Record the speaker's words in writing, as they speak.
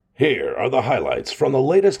Here are the highlights from the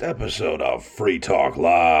latest episode of Free Talk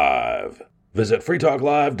Live. Visit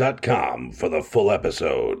freetalklive.com for the full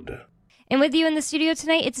episode. And with you in the studio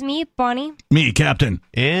tonight, it's me, Bonnie. Me, Captain.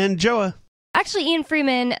 And Joa. Actually, Ian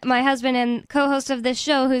Freeman, my husband and co-host of this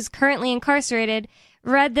show, who's currently incarcerated,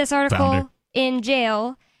 read this article in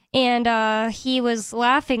jail, and he was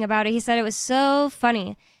laughing about it. He said it was so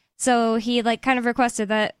funny. So he kind of requested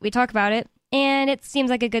that we talk about it. And it seems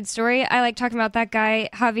like a good story. I like talking about that guy,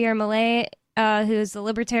 Javier Milei, who's the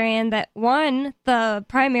libertarian that won the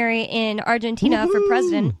primary in Argentina for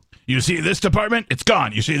president. You see this department? It's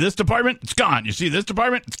gone. You see this department? It's gone. You see this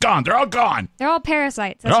department? It's gone. They're all gone. They're all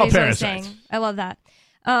parasites. That's what he's always saying. I love that.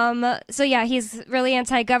 So yeah, he's really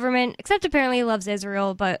anti-government, except apparently he loves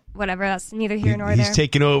Israel, but whatever. That's neither here nor there. He's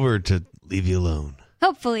taken over to leave you alone.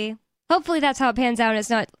 Hopefully that's how it pans out. It's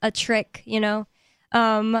not a trick, you know.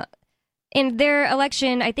 And their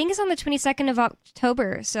election, I think, is on the 22nd of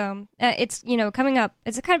October. So it's, coming up.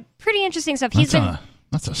 It's a kind of pretty interesting stuff.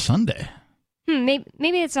 That's a Sunday.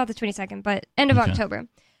 Maybe it's not the 22nd, but end of October.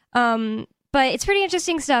 But it's pretty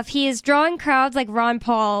interesting stuff. He is drawing crowds like Ron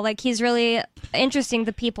Paul. He's really interesting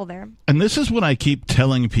the people there. And this is what I keep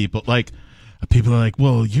telling people. People are like,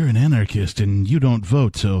 well, you're an anarchist and you don't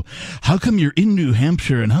vote, so how come you're in New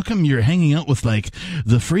Hampshire and how come you're hanging out with,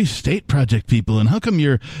 the Free State Project people and how come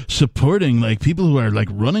you're supporting, people who are,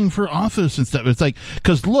 running for office and stuff? It's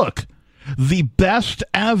because, look, the best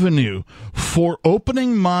avenue for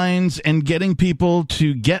opening minds and getting people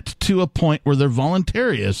to get to a point where they're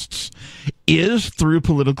voluntarists is through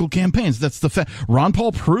political campaigns. That's the fact. Ron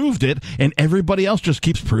Paul proved it, and everybody else just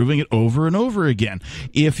keeps proving it over and over again.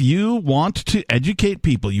 If you want to educate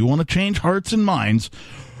people, you want to change hearts and minds,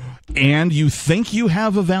 and you think you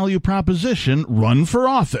have a value proposition, run for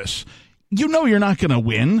office. You know you're not going to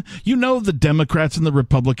win. You know the Democrats and the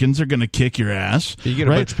Republicans are going to kick your ass. You get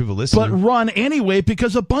a bunch of people listening. But run anyway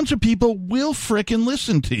because a bunch of people will frickin'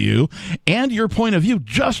 listen to you and your point of view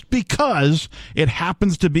just because it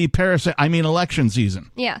happens to be election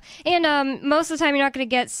season. Yeah. And most of the time you're not going to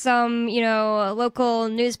get some, local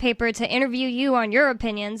newspaper to interview you on your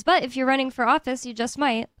opinions. But if you're running for office, you just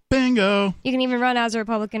might. Bingo. You can even run as a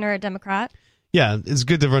Republican or a Democrat. Yeah, it's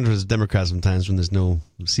good to run for the Democrats sometimes when there's no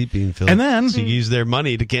seat being filled. And then so you use their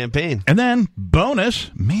money to campaign. And then, bonus,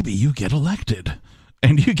 maybe you get elected.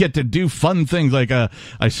 And you get to do fun things I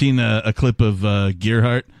seen a clip of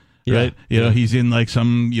Gerhardt, right? He's in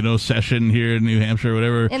some, session here in New Hampshire or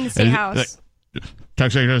whatever. In the state house.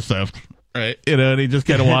 Taxation stuff. Right, and he just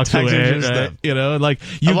kind of walks away. Right?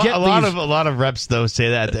 A lot of reps though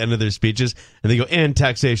say that at the end of their speeches, and they go, "And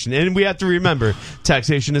taxation," and we have to remember,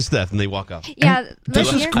 taxation is theft, and they walk off. Yeah,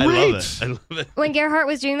 this is great. I love it. When Gerhardt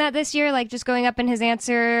was doing that this year, just going up in his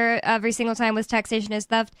answer every single time was taxation is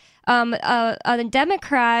theft. A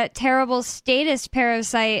Democrat, terrible statist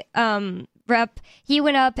parasite rep, he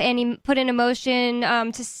went up and he put in a motion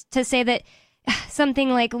to say that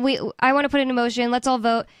something I want to put in a motion. Let's all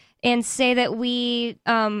vote. And say that we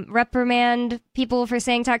reprimand people for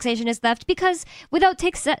saying taxation is theft because without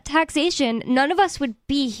taxation, none of us would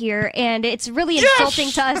be here, and it's really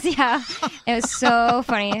insulting to us. Yeah, it was so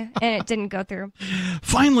funny, and it didn't go through.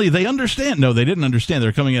 Finally, they understand. No, they didn't understand.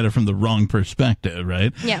 They're coming at it from the wrong perspective,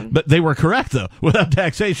 right? Yeah. But they were correct, though. Without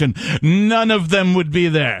taxation, none of them would be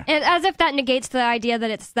there. And as if that negates the idea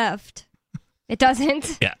that it's theft. It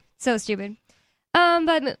doesn't. Yeah. So stupid.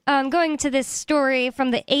 But going to this story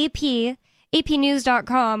from the AP,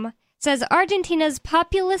 apnews.com, says Argentina's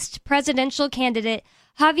populist presidential candidate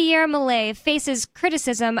Javier Milei faces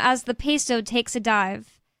criticism as the peso takes a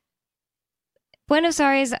dive. Buenos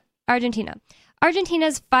Aires, Argentina.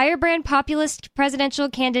 Argentina's firebrand populist presidential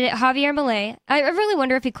candidate Javier Milei. I really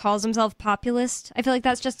wonder if he calls himself populist. I feel like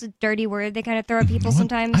that's just a dirty word they kind of throw at people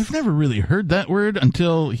sometimes. I've never really heard that word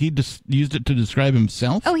until he just used it to describe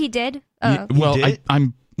himself. Oh, he did?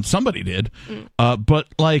 Somebody did. But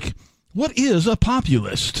what is a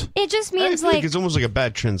populist? It just means it's almost like a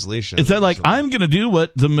bad translation. Is that I'm going to do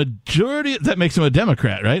what the majority, that makes him a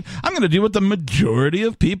Democrat, right? I'm going to do what the majority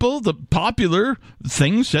of people, the popular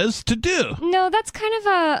thing says to do. No, that's kind of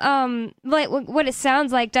what it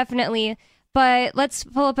sounds like, definitely. But let's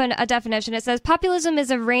pull up a definition. It says, populism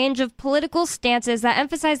is a range of political stances that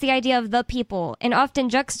emphasize the idea of the people and often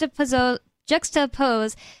juxtapose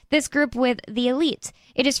this group with the elite.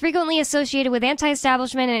 It is frequently associated with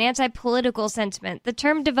anti-establishment and anti-political sentiment. The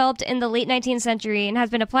term developed in the late 19th century and has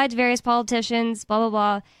been applied to various politicians, blah,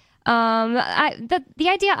 blah, blah. The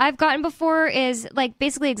idea I've gotten before is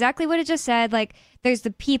basically exactly what it just said. There's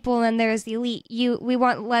the people and there's the elite. We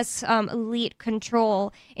want less elite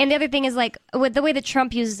control. And the other thing is with the way that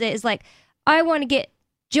Trump uses it is I want to get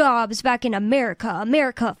jobs back in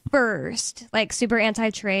America first. Like super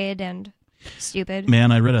anti-trade and stupid.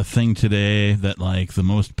 Man, I read a thing today that like the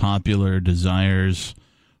most popular desires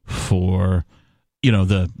for,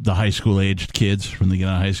 the high school aged kids when they get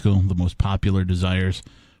out of high school, the most popular desires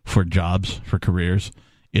for jobs, for careers,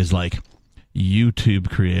 is like YouTube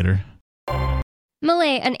creator.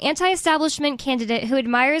 Malay, an anti-establishment candidate who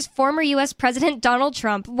admires former U.S. President Donald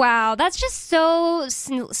Trump. Wow, that's just so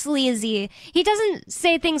sleazy. He doesn't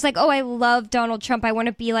say things like, "Oh, I love Donald Trump. I want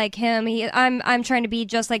to be like him. I'm trying to be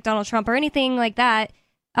just like Donald Trump," or anything like that.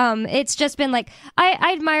 It's just been like,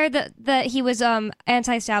 I admire that he was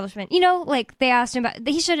anti-establishment. Like they asked him about,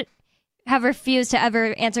 he should have refused to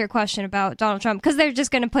ever answer a question about Donald Trump because they're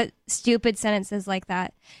just going to put stupid sentences like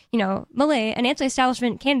that. Malay, an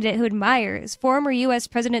anti-establishment candidate who admires former U.S.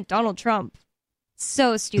 President Donald Trump.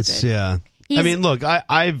 So stupid. I mean, look,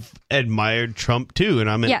 I've admired Trump too, and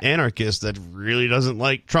I'm an anarchist that really doesn't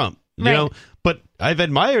like Trump. You know, but I've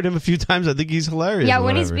admired him a few times. I think he's hilarious. Yeah,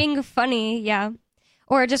 when he's being funny,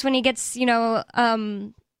 or just when he gets,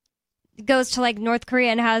 goes to like North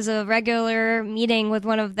Korea and has a regular meeting with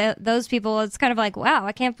one of those people. It's kind of like, wow,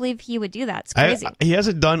 I can't believe he would do that. It's crazy. He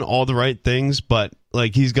hasn't done all the right things, but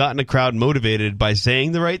like he's gotten a crowd motivated by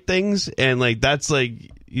saying the right things, and like that's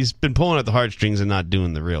like he's been pulling at the heartstrings and not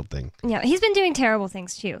doing the real thing. Yeah, he's been doing terrible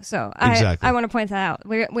things too. So exactly. I want to point that out.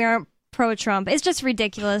 We aren't pro-Trump. It's just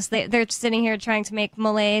ridiculous. They're sitting here trying to make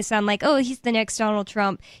Malay sound like, oh, he's the next Donald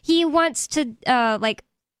Trump. He wants to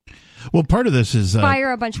well, part of this is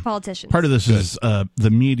fire a bunch of politicians. Part of this is the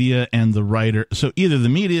media and the writer. So either the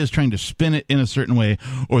media is trying to spin it in a certain way,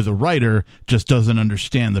 or the writer just doesn't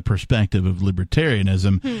understand the perspective of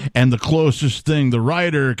libertarianism. And the closest thing the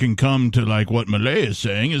writer can come to, like what Malay is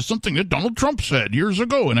saying, is something that Donald Trump said years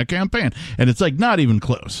ago in a campaign, and it's like not even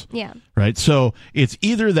close. Yeah. Right. So it's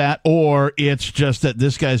either that, or it's just that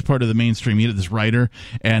this guy's part of the mainstream media, this writer,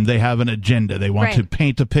 and they have an agenda. They want to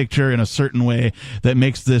paint a picture in a certain way that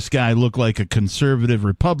makes this guy look like a conservative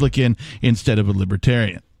Republican instead of a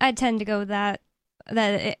libertarian. I tend to go with that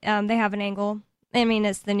they have an angle. I mean,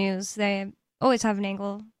 it's the news. They always have an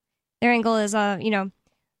angle. Their angle is,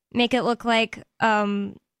 make it look like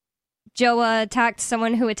Joa attacked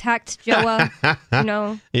someone who attacked Joa.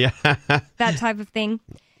 Yeah, that type of thing.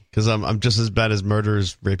 Because I'm just as bad as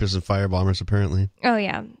murderers, rapists, and firebombers, apparently. Oh,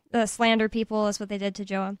 yeah. The slander people is what they did to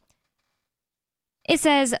Joa. It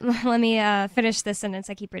says, let me finish this sentence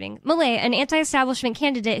I keep reading. Malay, an anti-establishment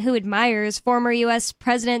candidate who admires former U.S.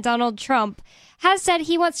 President Donald Trump, has said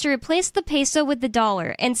he wants to replace the peso with the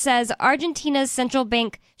dollar and says Argentina's central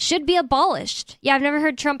bank should be abolished. Yeah, I've never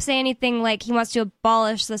heard Trump say anything like he wants to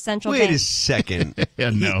abolish the central bank. Wait a second.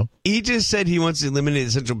 No. He just said he wants to eliminate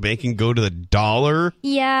the central bank and go to the dollar?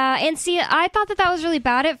 Yeah, and see, I thought that was really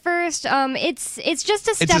bad at first. It's just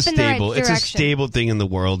a step in the right direction. It's a stable thing in the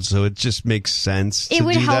world, so it just makes sense to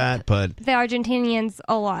do that. But the Argentinians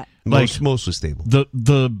a lot. Mostly stable.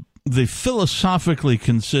 The philosophically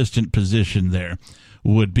consistent position there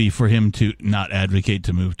would be for him to not advocate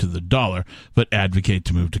to move to the dollar, but advocate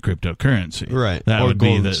to move to cryptocurrency. Right. That or would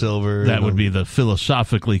gold be and silver. That would be the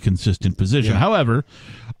philosophically consistent position. Yeah. However,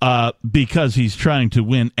 because he's trying to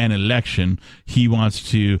win an election, he wants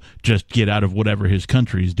to just get out of whatever his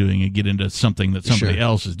country is doing and get into something that somebody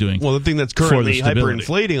else is doing. Well, the thing that's currently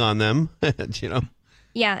hyperinflating on them,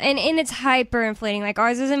 Yeah, and it's hyperinflating. Like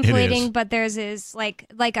ours is inflating, but theirs is like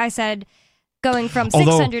I said, going from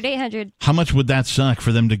 600, 800. How much would that suck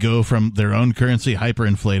for them to go from their own currency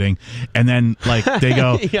hyperinflating, and then like they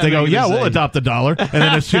go, we'll adopt the dollar, and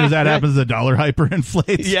then as soon as that happens, the dollar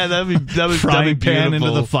hyperinflates. Yeah, that'd be frying pan beautiful.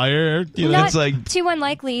 into the fire. Not it's like too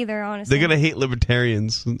unlikely either. Honestly, they're gonna hate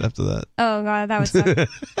libertarians after that. Oh god, that would suck.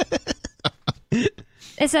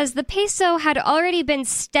 It says the peso had already been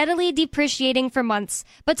steadily depreciating for months,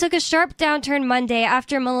 but took a sharp downturn Monday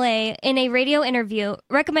after Malay, in a radio interview,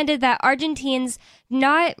 recommended that Argentines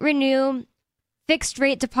not renew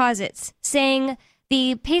fixed-rate deposits, saying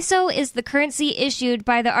the peso is the currency issued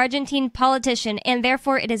by the Argentine politician, and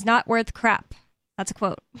therefore it is not worth crap. That's a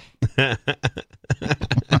quote.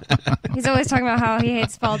 He's always talking about how he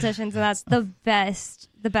hates politicians, and that's the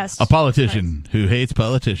best. A politician who hates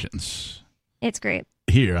politicians. It's great.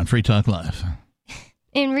 Here on Free Talk Live.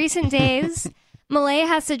 In recent days, Malay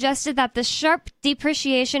has suggested that the sharp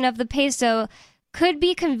depreciation of the peso could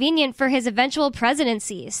be convenient for his eventual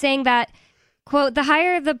presidency, saying that, quote, the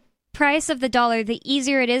higher the price of the dollar, the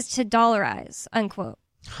easier it is to dollarize, unquote.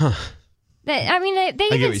 Huh. I mean, they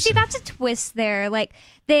even see that's a twist there. Like,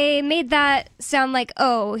 they made that sound like,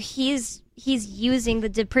 oh, he's using the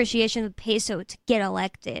depreciation of the peso to get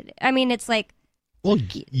elected. I mean, it's like, well,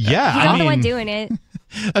 yeah, he's not the one doing it.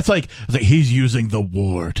 That's like he's using the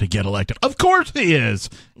war to get elected. Of course he is.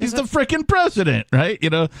 He's the freaking president, right?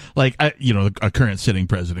 A current sitting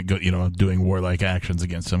president, doing warlike actions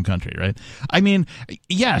against some country, right? I mean,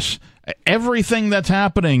 yes, everything that's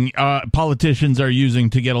happening, politicians are using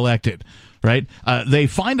to get elected, right? They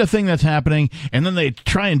find a thing that's happening, and then they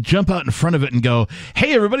try and jump out in front of it and go,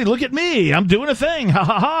 "Hey, everybody, look at me! I'm doing a thing! Ha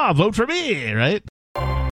ha ha! Vote for me!" Right?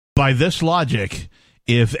 By this logic,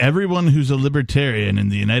 if everyone who's a libertarian in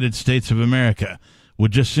the United States of America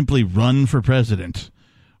would just simply run for president,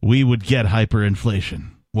 we would get hyperinflation.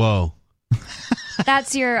 Whoa.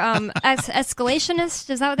 That's your escalationist?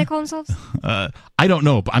 Is that what they call themselves? I don't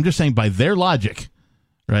know, but I'm just saying by their logic,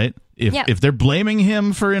 right? If they're blaming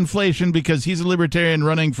him for inflation because he's a libertarian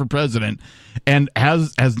running for president and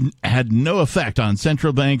has had no effect on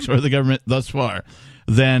central banks or the government thus far,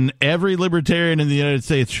 then every libertarian in the United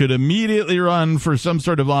States should immediately run for some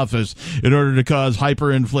sort of office in order to cause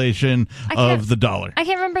hyperinflation of the dollar. I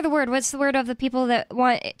can't remember the word. What's the word of the people that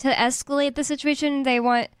want to escalate the situation? They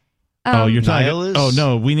want... you're talking... Oh,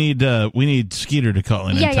 no, we need Skeeter to call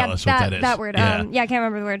in and tell us what that is. That word. I can't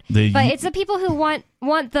remember the word. But it's the people who want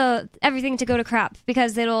everything to go to crap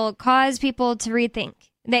because it'll cause people to rethink.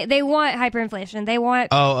 They want hyperinflation. They want...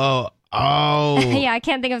 Oh. Yeah, I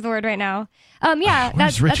can't think of the word right now.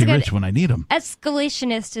 Where's Richie Rich when I need him?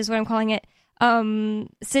 Escalationist is what I'm calling it.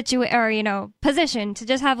 Position to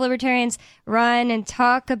just have libertarians run and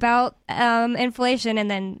talk about inflation,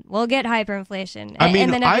 and then we'll get hyperinflation, and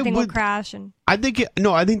then everything will crash. And I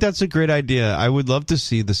think that's a great idea. I would love to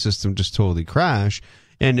see the system just totally crash,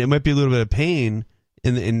 and it might be a little bit of pain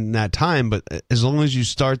in that time, but as long as you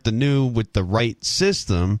start the new with the right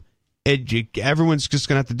system, everyone's just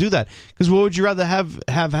gonna have to do that. Because what would you rather have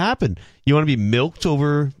happen? You want to be milked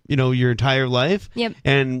over your entire life? Yep.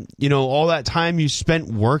 And all that time you spent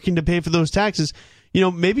working to pay for those taxes,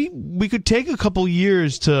 maybe we could take a couple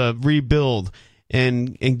years to rebuild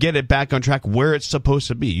and get it back on track where it's supposed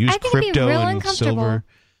to be. Use crypto and silver.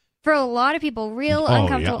 For a lot of people,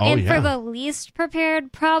 uncomfortable. For the least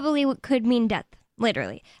prepared, probably could mean death,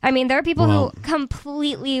 literally. I mean, there are people who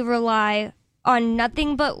completely rely on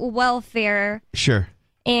nothing but welfare. Sure.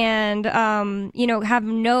 And, have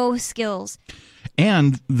no skills.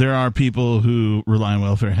 And there are people who rely on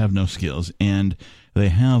welfare, have no skills, and they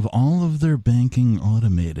have all of their banking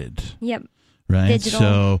automated. Yep. Right?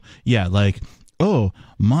 Digital. So,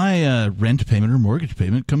 my rent payment or mortgage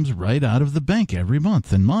payment comes right out of the bank every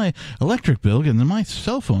month, and my electric bill and then my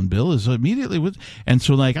cell phone bill is immediately with, and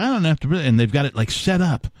so I don't have to, and they've got it set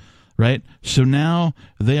up. Right? So now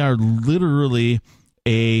they are literally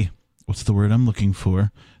what's the word I'm looking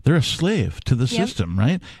for? They're a slave to the system,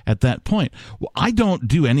 right? At that point. Well, I don't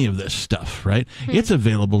do any of this stuff, right? It's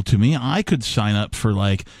available to me. I could sign up for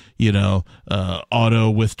auto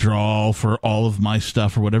withdrawal for all of my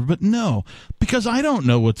stuff or whatever, but no, because I don't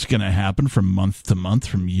know what's going to happen from month to month,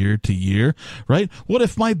 from year to year, right? What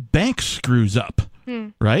if my bank screws up,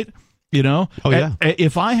 right?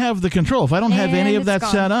 If I have the control, if I don't have any of that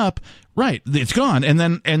set up, right, it's gone.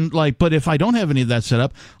 But if I don't have any of that set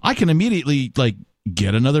up, I can immediately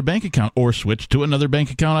get another bank account or switch to another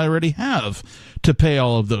bank account I already have to pay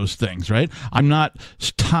all of those things, right? I'm not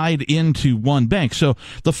tied into one bank. So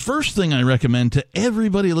the first thing I recommend to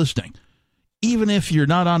everybody listening, even if you're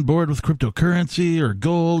not on board with cryptocurrency or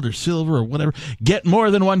gold or silver or whatever, get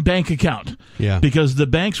more than one bank account. Yeah. Because the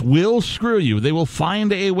banks will screw you. They will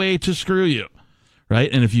find a way to screw you,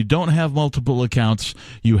 right? And if you don't have multiple accounts,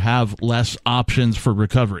 you have less options for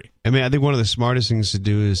recovery. I mean, I think one of the smartest things to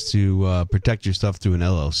do is to protect your stuff through an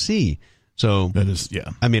LLC. So that is,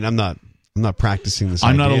 I mean, I'm not practicing this.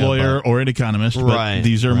 I'm not a lawyer or an economist, but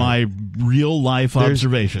these are my real life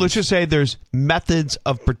observations. Let's just say there's methods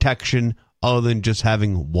of protection other than just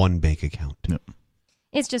having one bank account. Yep.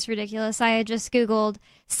 It's just ridiculous. I had just Googled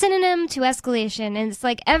synonym to escalation, and it's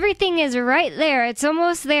everything is right there. It's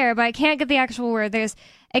almost there, but I can't get the actual word. There's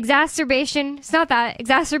exacerbation. It's not that.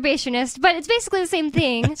 Exacerbationist, but it's basically the same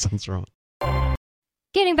thing. That sounds wrong.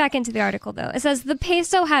 Getting back into the article, though, it says the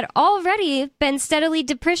peso had already been steadily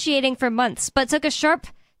depreciating for months, but took a sharp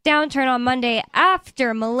downturn on Monday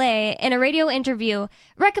after Milei, in a radio interview,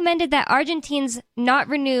 recommended that Argentines not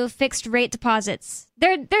renew fixed rate deposits.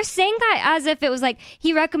 They're saying that as if it was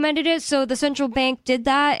he recommended it, so the central bank did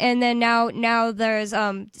that, and then now there's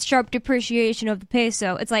sharp depreciation of the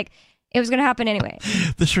peso. It's it was going to happen anyway.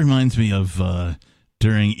 This reminds me of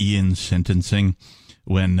during Ian's sentencing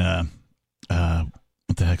when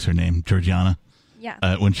what the heck's her name? Georgiana.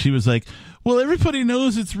 Yeah. When she was like, well, everybody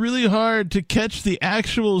knows it's really hard to catch the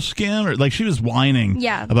actual scammer. Like, she was whining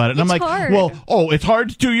about it. And I'm like, hard. well, it's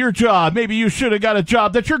hard to do your job. Maybe you should have got a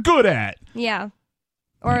job that you're good at. Yeah.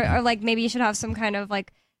 Or like maybe you should have some kind of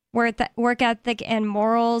like work ethic and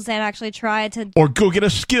morals and actually try to... Or go get a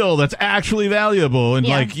skill that's actually valuable and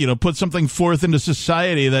put something forth into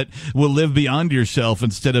society that will live beyond yourself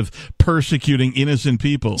instead of persecuting innocent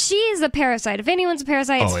people. She's a parasite. If anyone's a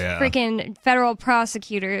parasite, it's freaking federal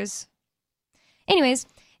prosecutors. Anyways,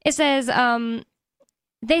 it says,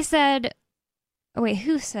 they said... Oh, wait,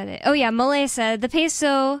 who said it? Oh, yeah, Milei said, the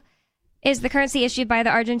peso is the currency issued by the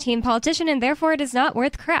Argentine politician and therefore it is not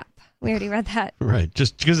worth crap. We already read that. Right,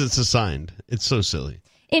 just because it's assigned. It's so silly.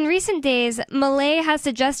 In recent days, Milei has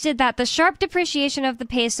suggested that the sharp depreciation of the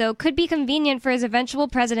peso could be convenient for his eventual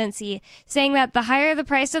presidency, saying that the higher the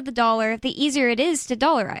price of the dollar, the easier it is to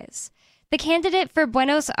dollarize. The candidate for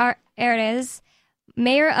Buenos Aires,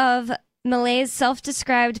 mayor of Milei's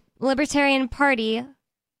self-described Libertarian Party...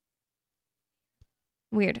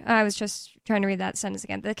 Weird. I was just trying to read that sentence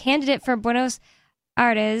again. The candidate for Buenos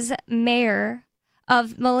Aires, mayor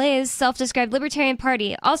of Milei's self-described Libertarian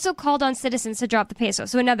Party, also called on citizens to drop the peso.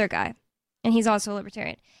 So another guy. And he's also a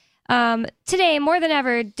libertarian. Today, more than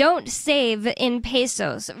ever, don't save in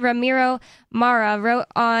pesos, Ramiro Mara wrote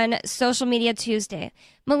on social media Tuesday.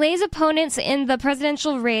 Milei's opponents in the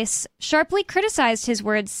presidential race sharply criticized his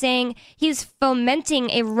words, saying he's fomenting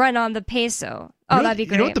a run on the peso. Oh, that'd be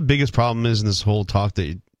great. You know what the biggest problem is in this whole talk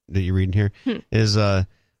that you're reading here? Is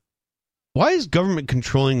why is government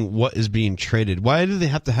controlling what is being traded? Why do they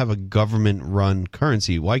have to have a government-run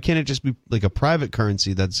currency? Why can't it just be like a private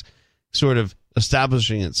currency that's sort of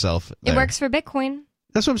establishing itself there? It works for Bitcoin.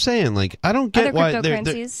 That's what I'm saying. Like, I don't get why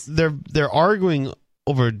they're arguing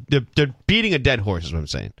over. They're beating a dead horse. Is what I'm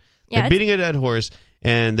saying. Yeah, they're beating a dead horse,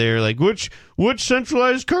 and they're like, which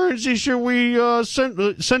centralized currency should we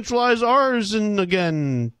centralize ours? And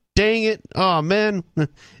again, dang it, oh man,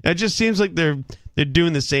 it just seems like they're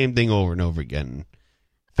doing the same thing over and over again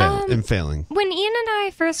and failing. When Ian and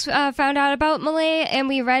I first found out about Milei and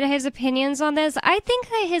we read his opinions on this, I think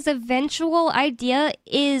that his eventual idea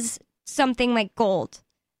is something like gold.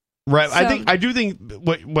 Right. So, I do think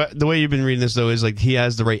what the way you've been reading this though is like he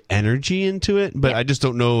has the right energy into it, but I just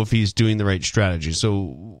don't know if he's doing the right strategy.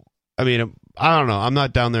 So I mean, I don't know. I'm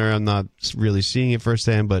not down there. I'm not really seeing it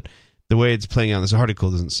firsthand, but the way it's playing out in this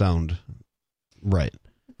article doesn't sound right.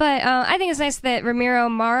 But I think it's nice that Ramiro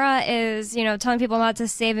Mara is, telling people not to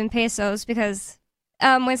save in pesos because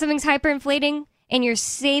when something's hyperinflating and you're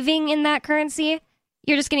saving in that currency,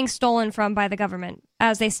 you're just getting stolen from by the government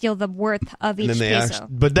as they steal the worth of each peso.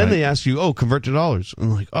 But then they ask you, convert to dollars. I'm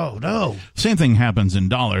like, oh, no. Same thing happens in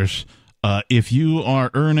dollars. If you are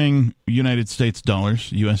earning United States dollars,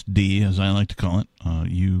 USD as I like to call it,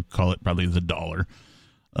 you call it probably the dollar.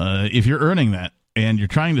 If you're earning that and you're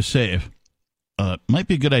trying to save, might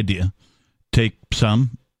be a good idea. Take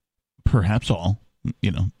some, perhaps all.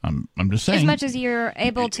 I'm just saying. As much as you're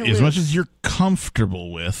able to lose. As much as you're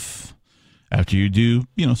comfortable with. After you do,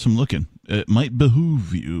 some looking, it might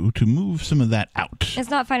behoove you to move some of that out. It's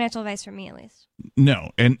not financial advice for me, at least.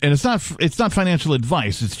 No, and it's not financial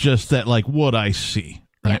advice. It's just that, like, what I see.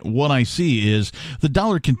 Right. Yeah. What I see is the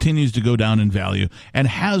dollar continues to go down in value and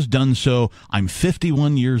has done so. I'm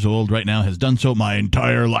 51 years old right now, has done so my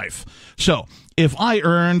entire life. So if I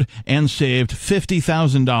earned and saved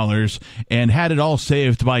 $50,000 and had it all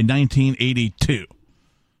saved by 1982,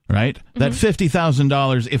 right? Mm-hmm. That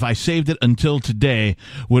 $50,000, if I saved it until today,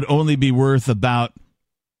 would only be worth about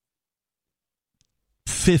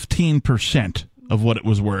 15% of what it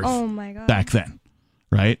was worth back then.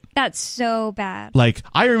 Right? That's so bad. Like,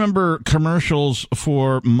 I remember commercials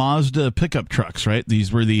for Mazda pickup trucks, right?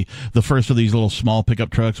 These were the first of these little small pickup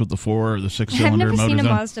trucks with the 4 or the 6-cylinder motors. I've never seen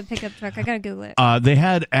a Mazda pickup truck. I gotta Google it. They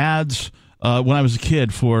had ads when I was a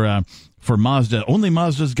kid for Mazda. Only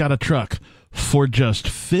Mazda's got a truck for just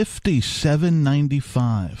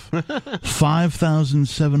 $57.95.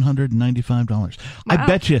 $5,795. Wow. I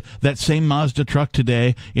bet you that same Mazda truck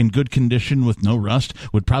today, in good condition with no rust,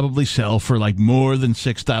 would probably sell for like more than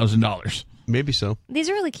 $6,000. Maybe so. These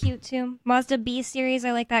are really cute too. Mazda B series,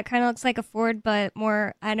 I like that. Kind of looks like a Ford, but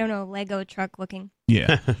more, I don't know, Lego truck looking.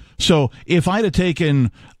 Yeah. So if I'd have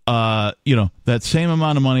taken, that same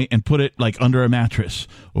amount of money and put it like under a mattress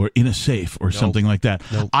or in a safe or something like that,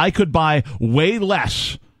 I could buy way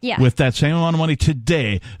less with that same amount of money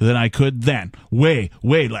today than I could then. Way,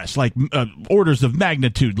 way less. Like orders of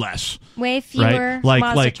magnitude less. Way fewer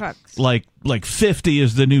Mazda trucks. Like 50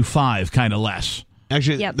 is the new 5, kind of less.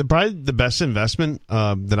 Actually, probably the best investment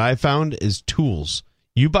that I found is tools.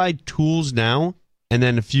 You buy tools now, and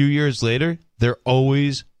then a few years later, they're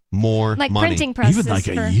always more Like money. printing presses. Even like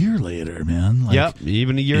a year later, man. Like, Yep,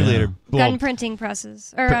 even a year later. Gun printing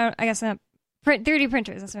presses. Or I guess not. 3D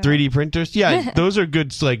printers. That's what 3D printers, yeah, those are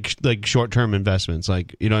good, like short-term investments,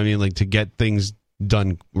 like, you know what I mean, like to get things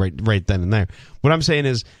done right then and there. What I'm saying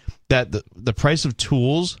is that the price of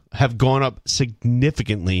tools have gone up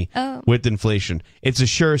significantly with inflation. It's a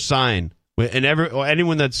sure sign, and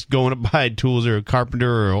anyone that's going to buy tools, or a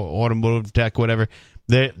carpenter or automotive tech, whatever,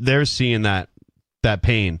 they're seeing that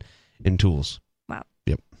pain in tools. Wow.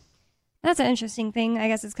 Yep. That's an interesting thing. I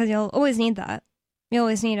guess it's because you'll always need that. You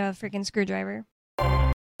always need a freaking screwdriver.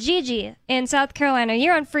 Gigi in South Carolina,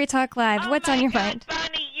 you're on Free Talk Live. What's on your mind?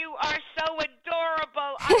 Bunny, you are so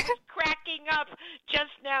adorable. I was cracking up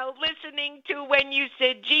just now listening to when you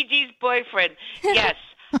said Gigi's boyfriend. Yes,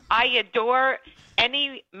 I adore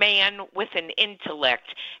any man with an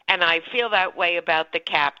intellect, and I feel that way about the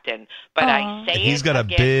captain. But I say he's got a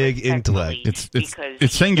big intellect.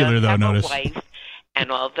 It's singular, though, notice. Wife,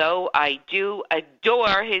 and although I do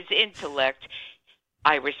adore his intellect,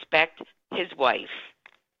 I respect his wife.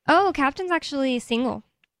 Oh, Captain's actually single.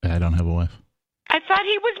 I don't have a wife. I thought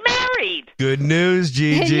he was married. Good news,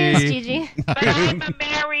 Gigi. Good news, Gigi. But I'm a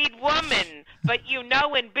married woman. But you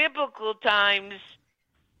know, in biblical times,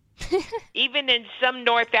 even in some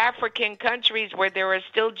North African countries where there are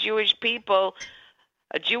still Jewish people,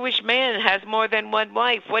 a Jewish man has more than one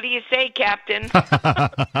wife. What do you say, Captain?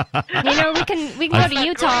 You know, we can go to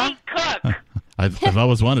Utah. Great cook. I've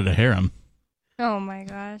always wanted a harem. Oh my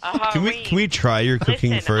gosh. Can we try your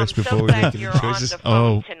cooking first I'm before so we glad make any you're choices? on the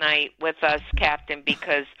phone tonight with us, Captain,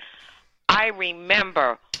 because I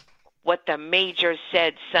remember what the Major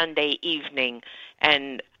said Sunday evening,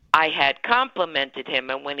 and I had complimented him,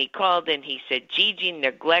 and when he called in, he said, Gigi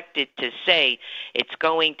neglected to say it's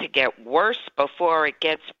going to get worse before it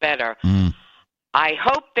gets better. I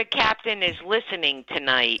hope the Captain is listening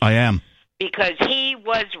tonight. I am. Because he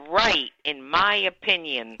was right, in my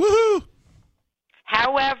opinion. Woohoo!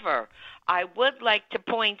 However, I would like to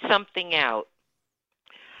point something out.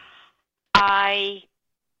 I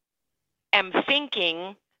am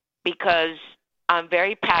thinking, because I'm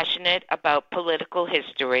very passionate about political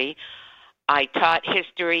history. I taught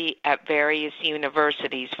history at various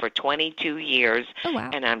universities for 22 years,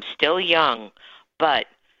 and I'm still young. But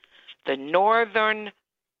the Northern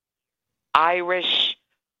Irish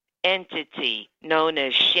entity known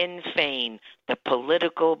as Sinn Féin, the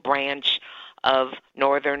political branch of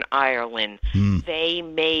Northern Ireland, they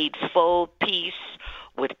made full peace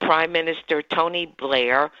with Prime Minister Tony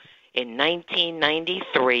Blair in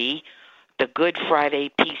 1993, the Good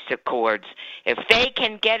Friday Peace Accords. If they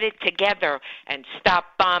can get it together and stop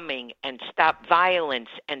bombing and stop violence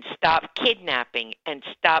and stop kidnapping and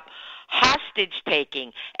stop hostage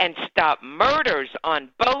taking and stop murders on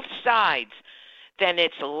both sides, then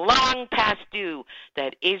it's long past due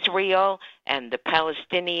that Israel and the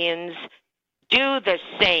Palestinians do the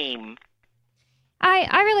same.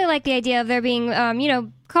 I really like the idea of there being,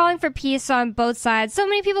 calling for peace on both sides. So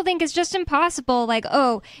many people think it's just impossible. Like,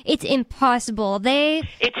 oh, it's impossible.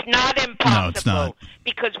 It's not impossible. No, it's not.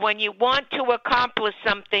 Because when you want to accomplish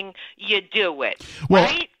something, you do it. Well,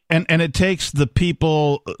 right? And it takes the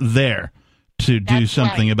people there to do That's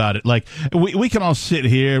something right. about it. Like, we can all sit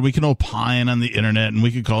here, we can opine on the internet, and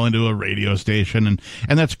we can call into a radio station, and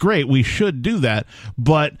that's great. We should do that.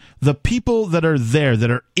 But the people that are there,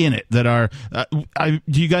 that are in it, that are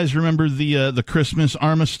do you guys remember the Christmas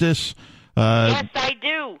armistice? Yes, I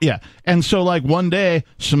do. Yeah. And so, like, one day,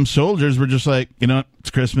 some soldiers were just like, you know what,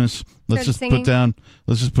 it's Christmas. Let's just put down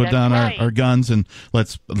right. our guns, and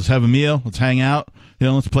let's have a meal. Let's hang out. You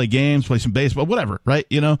know, let's play games, play some baseball, whatever, right?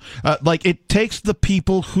 You know, like, it takes the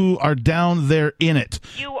people who are down there in it.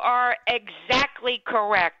 You are exactly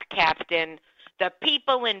correct, Captain. The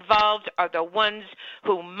people involved are the ones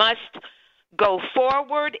who must go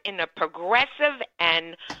forward in a progressive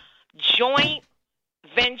and joint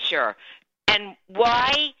venture. And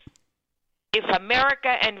why, if America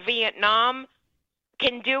and Vietnam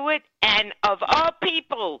can do it, and of all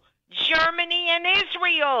people, Germany and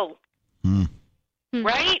Israel,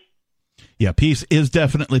 right? Yeah, peace is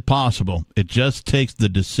definitely possible. It just takes the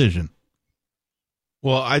decision.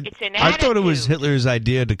 Well, I thought it was Hitler's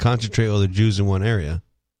idea to concentrate all the Jews in one area.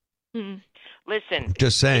 Listen,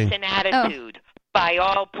 Just saying. It's an attitude by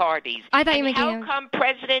all parties. I thought you were and making how come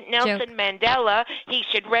President Nelson Mandela, he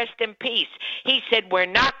should rest in peace? He said, we're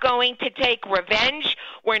not going to take revenge.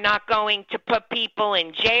 We're not going to put people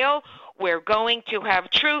in jail. We're going to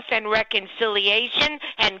have truth and reconciliation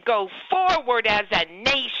and go forward as a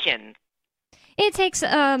nation. It takes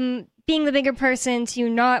being the bigger person to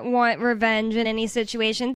not want revenge in any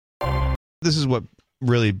situation. This is what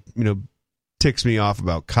really, ticks me off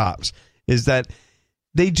about cops, is that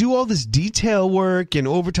they do all this detail work and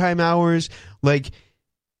overtime hours. Like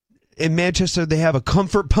in Manchester, they have a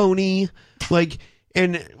comfort pony,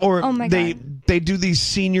 Oh my God. they do these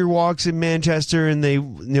senior walks in Manchester, and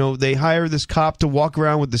they hire this cop to walk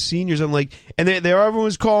around with the seniors. I'm like, and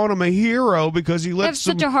everyone's calling him a hero because he lets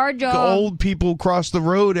such a hard job. old people cross the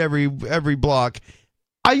road every block.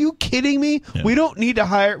 Are you kidding me? Yeah. We don't need to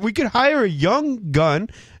hire. We could hire a young gun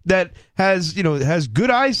that has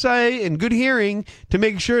good eyesight and good hearing to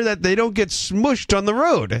make sure that they don't get smushed on the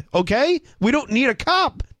road. Okay, we don't need a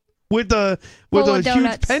cop with a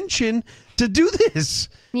huge pension to do this.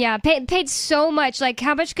 Yeah, paid so much. Like,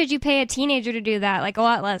 how much could you pay a teenager to do that? Like, a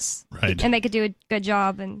lot less. Right. And they could do a good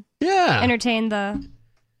job and entertain the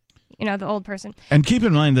old person. And keep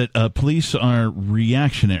in mind that police are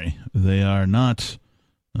reactionary. They are not.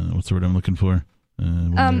 What's the word I'm looking for?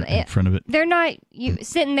 In front of it. They're not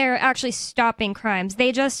sitting there actually stopping crimes.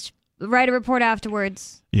 They just write a report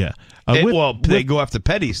afterwards. Yeah. They go after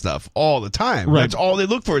petty stuff all the time. Right. That's all they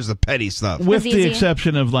look for is the petty stuff. With That's the easy.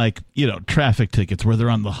 exception of traffic tickets where they're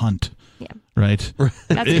on the hunt. Yeah. Right.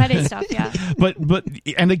 That's petty stuff, yeah. But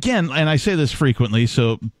and again, and I say this frequently,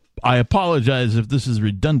 so I apologize if this is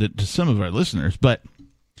redundant to some of our listeners, but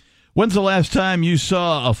when's the last time you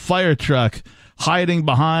saw a fire truck hiding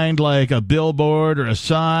behind like a billboard or a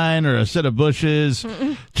sign or a set of bushes,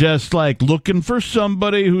 just like looking for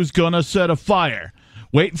somebody who's going to set a fire,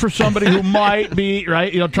 waiting for somebody who might be,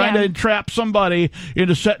 right, trying to entrap somebody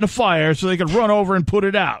into setting a fire so they can run over and put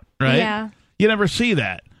it out, right? Yeah. You never see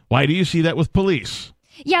that. Why do you see that with police?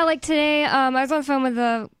 Yeah, like today, I was on the phone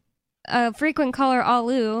with a frequent caller,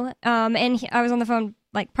 Alu, and I was on the phone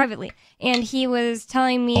privately, and he was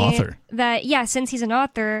telling me Author. that, since he's an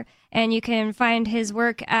author, and you can find his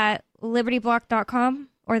work at libertyblock.com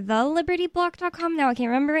or thelibertyblock.com. Now I can't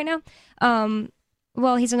remember right now.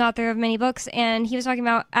 Well, he's an author of many books, and he was talking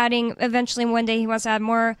about adding, eventually one day he wants to add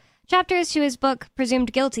more chapters to his book,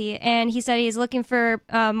 Presumed Guilty, and he said he's looking for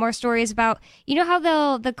more stories about,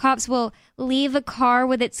 how the cops will leave a car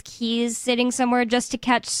with its keys sitting somewhere just to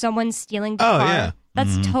catch someone stealing the car. Yeah.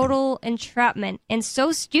 That's total entrapment and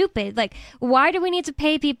so stupid. Like, why do we need to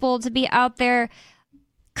pay people to be out there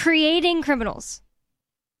creating criminals?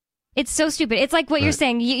 It's so stupid. It's like what you're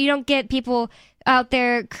saying. You don't get people out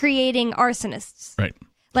there creating arsonists. Right.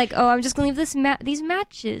 Like, oh, I'm just going to leave these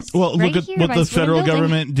matches. Well, right look at here what by the this little federal building.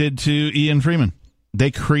 government did to Ian Freeman. They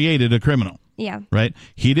created a criminal. Yeah. Right?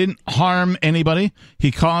 He didn't harm anybody. He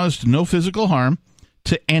caused no physical harm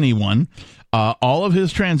to anyone. All of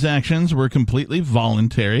his transactions were completely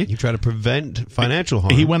voluntary. You try to prevent financial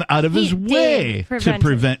harm. He went out of his way to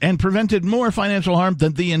prevent and prevented more financial harm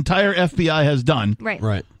than the entire FBI has done.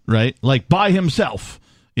 Right. Right? Like by himself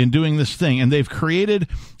in doing this thing. And they've created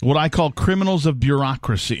what I call criminals of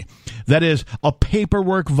bureaucracy. That is a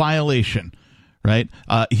paperwork violation. Right?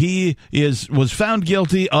 He was found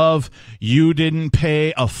guilty of you didn't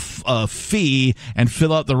pay a fee and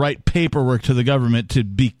fill out the right paperwork to the government to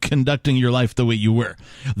be conducting your life the way you were.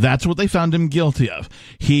 That's what they found him guilty of.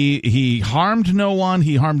 He harmed no one.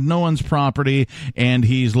 He harmed no one's property, and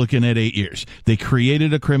he's looking at 8 years. They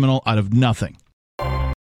created a criminal out of nothing.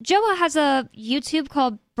 Joa has a YouTube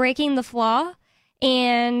called Breaking the Flaw,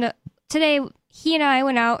 and today he and I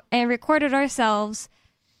went out and recorded ourselves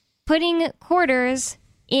putting quarters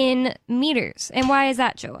in meters. And why is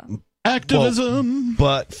that, Joa? Activism.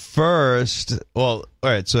 But first, all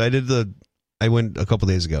right, so I went a couple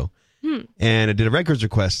days ago, and I did a records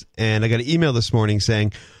request, and I got an email this morning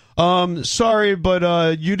saying, sorry,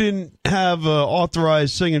 but you didn't have an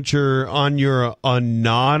authorized signature on your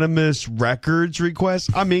anonymous records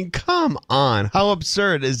request. I mean, come on. How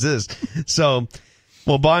absurd is this? So...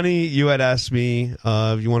 Well, Bonnie, you had asked me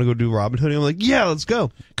if you want to go do Robin Hood. I'm like, yeah, let's go.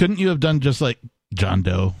 Couldn't you have done just like John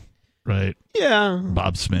Doe, right? Yeah.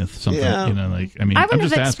 Bob Smith, something, Yeah. I mean, I I'm wouldn't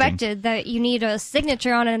just have asking. expected that you need a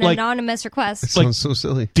signature on an Like- anonymous request. It sounds so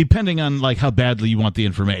silly. Depending on like how badly you want the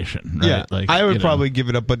information, right? Yeah, Like, I would probably give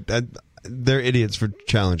it up, but they're idiots for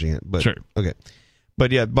challenging it. But Sure. Okay.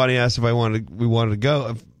 But yeah, Bonnie asked if we wanted to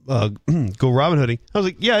go go Robin Hooding. I was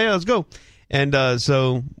like, yeah, let's go. And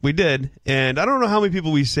so we did, and I don't know how many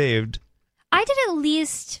people we saved. I did at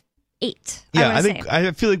least 8. Yeah,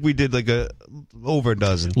 I feel like we did like over a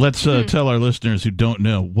dozen. Let's tell our listeners who don't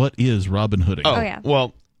know, what is Robin Hooding? Oh, yeah.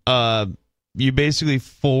 Well, you basically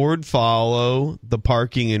forward follow the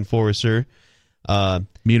parking enforcer.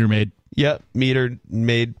 Meter maid. Yep, meter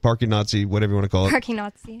maid, parking Nazi, whatever you want to call it. Parking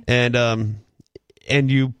Nazi. And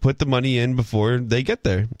and you put the money in before they get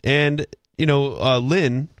there. And,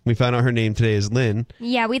 Lynn, we found out her name today is Lynn.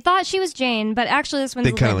 Yeah, we thought she was Jane, but actually this one's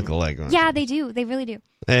They kind of Lynn. look alike. Honestly. Yeah, they do. They really do.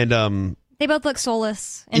 And they both look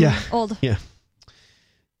soulless and old. Yeah.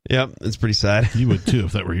 Yep, it's pretty sad. You would too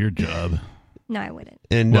if that were your job. No, I wouldn't.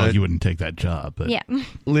 And Well, you wouldn't take that job. But Yeah.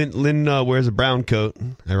 Lynn wears a brown coat,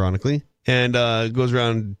 ironically, and goes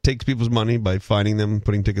around, takes people's money by finding them,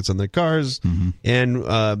 putting tickets on their cars. Mm-hmm.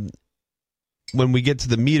 And when we get to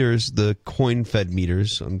the meters, the coin-fed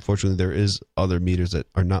meters, unfortunately, there is other meters that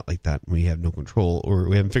are not like that. We have no control, or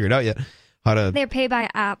we haven't figured out yet how to. They're pay by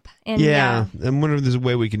app. And Yeah, and wonder if there's a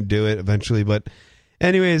way we can do it eventually. But,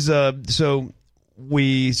 anyways, so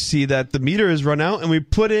we see that the meter is run out, and we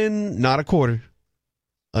put in not a quarter,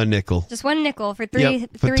 a nickel. Just one nickel for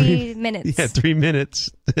three minutes. Yeah, 3 minutes.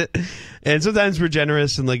 And sometimes we're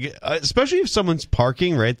generous, and especially if someone's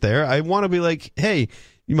parking right there, I want to be like, hey,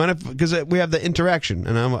 you mind if, because we have the interaction,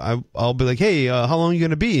 and I'll be like, hey, how long are you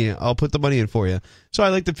going to be? I'll put the money in for you. So I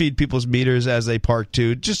like to feed people's meters as they park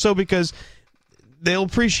too, just so because they'll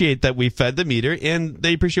appreciate that we fed the meter, and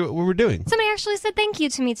they appreciate what we're doing. Somebody actually said thank you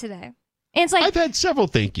to me today. And it's like, I've had several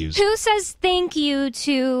thank yous. who says thank you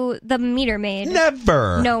to the meter maid?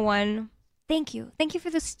 Never. No one. Thank you. Thank you for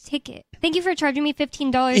this ticket. Thank you for charging me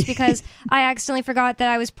 $15 because I accidentally forgot that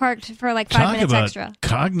I was parked for like 5 minutes about extra.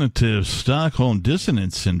 Cognitive Stockholm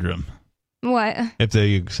dissonance syndrome. What? If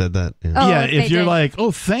they said that. Yeah. Oh, yeah, if if they you're did. like,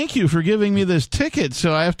 oh, thank you for giving me this ticket,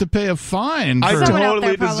 so I have to pay a fine. I for Someone out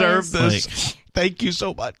totally there probably deserve is. this. Thank you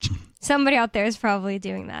so much. Somebody out there is probably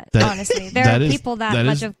doing that, That- honestly. There that are is- people that that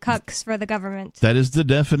much is- of cucks for the government. That is the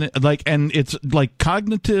definite, and it's like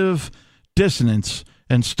cognitive dissonance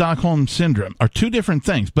and Stockholm syndrome are two different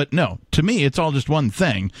things. But no, to me, it's all just one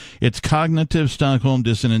thing. It's cognitive Stockholm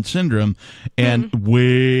dissonance syndrome, and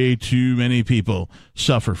way too many people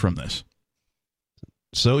suffer from this.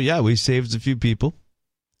 So, yeah, we saved a few people.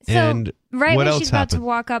 So, And right what when else she's about to happened?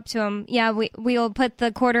 walk up to him, we'll put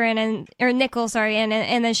the quarter in or nickel, sorry, and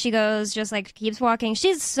then she goes, just like keeps walking.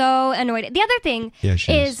 She's so annoyed. The other thing Yeah,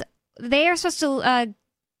 she is they are supposed to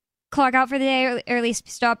clock out for the day, or at least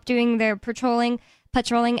stop doing their patrolling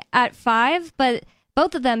at 5, but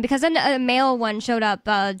both of them, because then a male one showed up,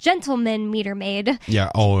 a gentleman meter maid Yeah,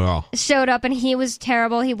 oh, yeah. showed up, and he was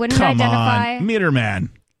terrible. He wouldn't Come identify. on, meter man.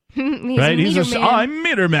 He's Right? a He's meter man. I'm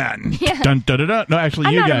meter man. Yeah. Dun, dun, dun, dun. No, actually,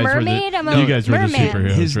 I'm you not a guys mermaid, were I'm the, a you guys were the merman.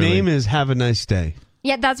 superheroes. His really. name is Have a Nice Day.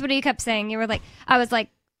 Yeah, that's what he kept saying. I was like,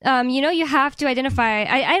 you have to identify.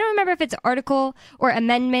 I don't remember if it's Article or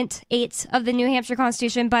Amendment 8 of the New Hampshire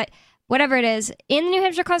Constitution, but whatever it is, in the New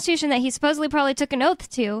Hampshire Constitution that he supposedly probably took an oath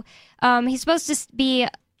to, he's supposed to be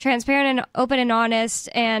transparent and open and honest,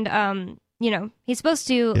 and he's supposed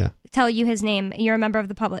to tell you his name. You're a member of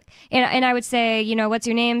the public, and I would say, what's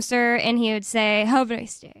your name, sir? And he would say, have a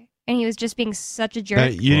nice day. And he was just being such a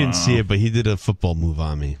jerk. You didn't see it, but he did a football move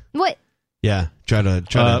on me. What? Yeah, try to like,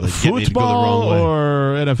 get me to go the football wrong way.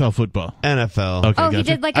 or NFL football? NFL. Okay, Oh, he gotcha.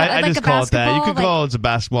 did like I a just call it that. You basketball, could call it a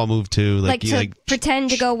basketball move too. like to pretend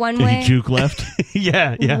to go one Did way. he juke left?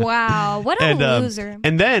 yeah. Wow, what a loser!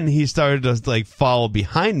 And then he started to like follow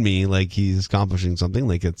behind me, like he's accomplishing something,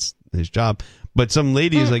 like it's his job. But some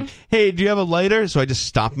lady is like, "Hey, do you have a lighter?" So I just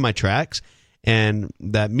stopped in my tracks, and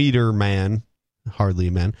that meter man, hardly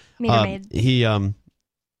a man, Meter maid. he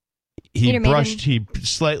Meter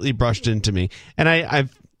slightly brushed into me, and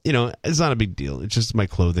I've it's not a big deal. It's just my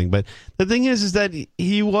clothing. But the thing is that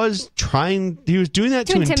he was doing that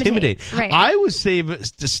to intimidate. Right. I was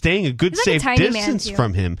staying a good He's like a safe tiny man, distance too.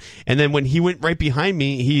 from him, and then when he went right behind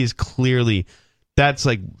me, he is clearly that's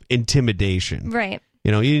like intimidation. Right.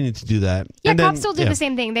 You need to do that. Yeah, And then, cops still do the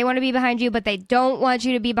same thing. They want to be behind you, but they don't want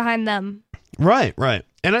you to be behind them. Right.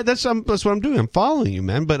 And that's what I'm doing. I'm following you,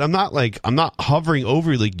 man. But I'm not hovering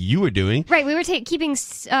over you like you were doing. Right, we were keeping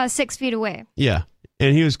 6 feet away. Yeah.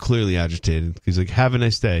 And he was clearly agitated. He's like, "Have a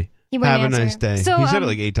nice day. He wouldn't Have a answer. nice day." So, he said it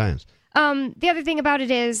like 8 times. The other thing about it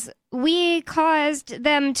is we caused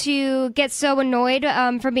them to get so annoyed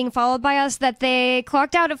from being followed by us that they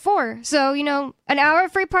clocked out at 4. So, an hour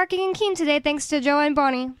of free parking in Keene today thanks to Joe and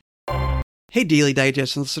Bonnie. Hey Daily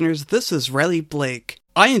Digest listeners, this is Riley Blake.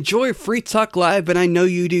 I enjoy Free Talk Live and I know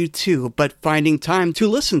you do too, but finding time to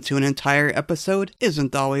listen to an entire episode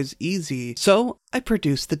isn't always easy. So, I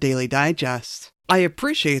produce the Daily Digest. I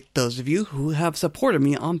appreciate those of you who have supported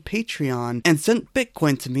me on Patreon and sent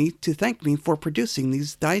Bitcoin to me to thank me for producing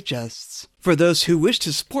these digests. For those who wish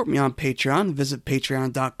to support me on Patreon, visit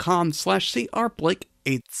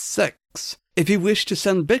patreon.com/crblake86. If you wish to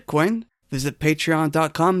send Bitcoin, visit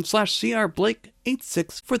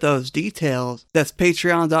patreon.com/crblake86 for those details. That's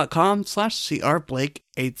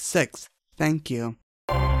patreon.com/crblake86. Thank you.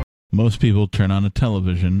 Most people turn on a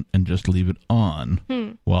television and just leave it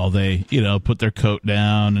on while they, put their coat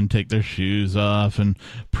down and take their shoes off and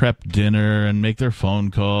prep dinner and make their phone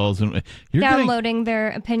calls. And you're downloading their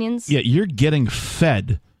opinions. Yeah, you're getting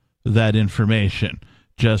fed that information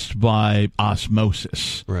just by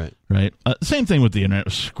osmosis. Right. Same thing with the internet,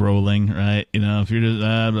 scrolling, right? If you're just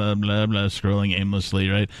blah, blah, blah, scrolling aimlessly,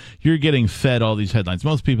 right? You're getting fed all these headlines.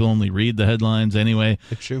 Most people only read the headlines anyway,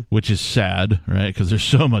 That's true. which is sad, right? Because there's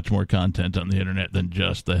so much more content on the internet than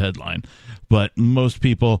just the headline. But most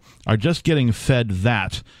people are just getting fed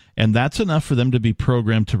that, and that's enough for them to be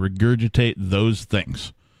programmed to regurgitate those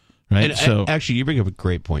things, right? And actually, you bring up a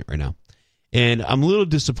great point right now. And I'm a little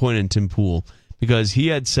disappointed in Tim Pool because he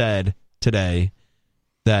had said today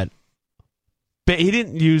that he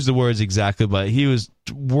didn't use the words exactly, but he was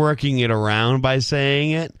working it around by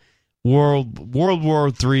saying it. World War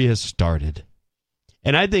III has started.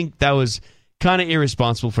 And I think that was kind of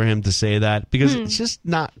irresponsible for him to say that because it's just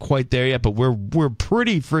not quite there yet, but we're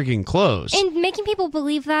pretty freaking close. And making people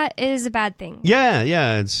believe that is a bad thing.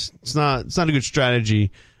 Yeah, it's not a good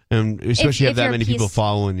strategy. And especially if you have that many people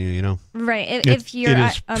following you, Right. If your it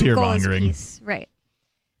is goal is fear-mongering. peace. Right.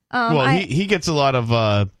 He gets a lot of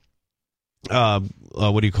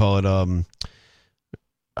what do you call it?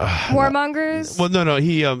 Warmongers? Well, no.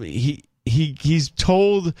 He's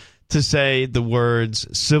told to say the words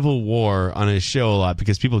 "Civil War" on his show a lot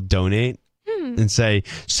because people donate and say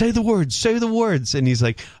the words, and he's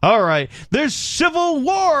like, "All right, there's civil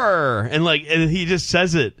war," and he just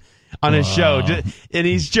says it on his show, and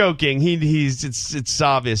he's joking. It's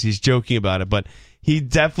obvious he's joking about it, but he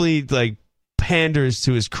definitely panders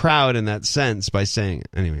to his crowd in that sense by saying it.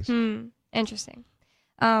 Anyways, Interesting.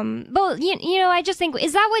 Well, I just think,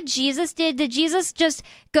 is that what Jesus did? Did Jesus just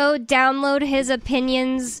go download his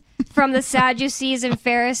opinions from the Sadducees and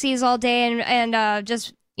Pharisees all day and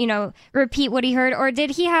just, repeat what he heard? Or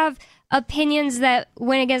did he have opinions that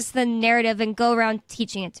went against the narrative and go around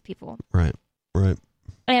teaching it to people? Right.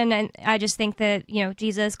 And I just think that,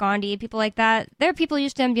 Jesus, Gandhi, people like that, they're people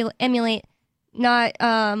used to emulate, not,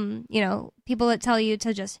 people that tell you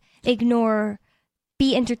to just ignore,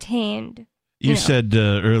 be entertained. You said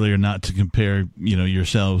earlier not to compare,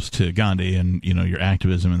 yourselves to Gandhi and, your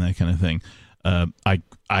activism and that kind of thing.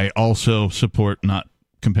 I also support not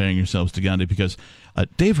comparing yourselves to Gandhi because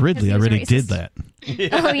Dave Ridley already did that.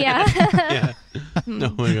 Oh, yeah. Yeah.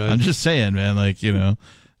 Oh, my God. I'm just saying, man,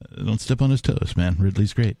 don't step on his toes, man.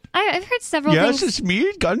 Ridley's great. I've heard several things. Yes, it's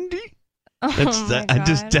me, Gandhi. Oh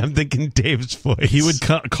I'm thinking Dave's voice. He would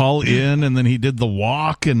call in, and then he did the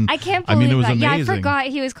walk, and I can't believe it was that. amazing. Yeah, I forgot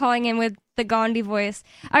he was calling in with the Gandhi voice.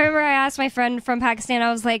 I remember I asked my friend from Pakistan, I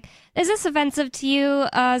was like, is this offensive to you,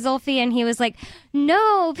 Zulfi? And he was like,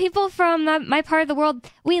 no, people from my part of the world,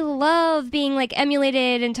 we love being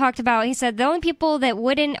emulated and talked about. He said the only people that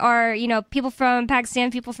wouldn't are, people from Pakistan,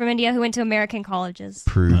 people from India who went to American colleges.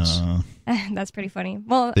 Prudes. That's pretty funny.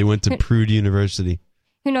 Well, they went to Prude University.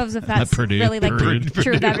 Who knows if that's really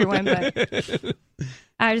true with everyone, but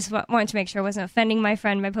I just wanted to make sure I wasn't offending my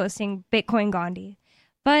friend by posting Bitcoin Gandhi.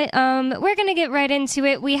 But we're going to get right into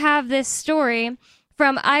it. We have this story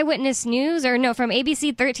from Eyewitness News, from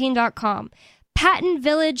ABC13.com. Patton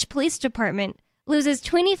Village Police Department loses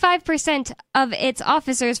 25% of its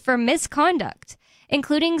officers for misconduct,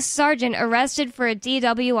 including sergeant arrested for a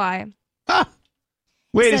DWI.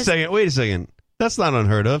 Wait a second. That's not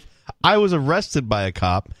unheard of. I was arrested by a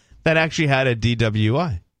cop that actually had a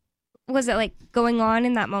DWI. Was it going on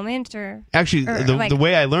in that moment, or actually the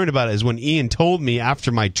way I learned about it is when Ian told me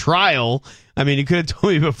after my trial. I mean, he could have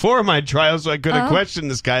told me before my trial, so I could have questioned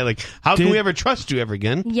this guy. How can we ever trust you ever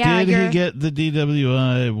again? Yeah, did he get the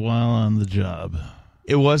DWI while on the job?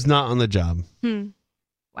 It was not on the job.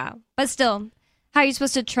 Wow, but still. How are you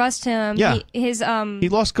supposed to trust him? Yeah. He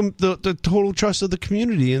lost the total trust of the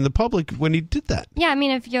community and the public when he did that. Yeah, I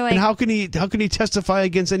mean, if you're and how can he testify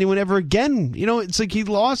against anyone ever again? It's like he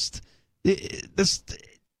lost.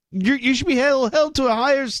 You should be held to a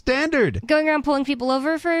higher standard. Going around pulling people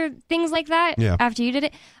over for things like that. Yeah. After you did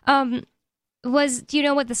it, do you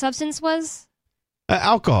know what the substance was?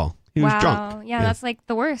 Alcohol. He was drunk. Yeah, that's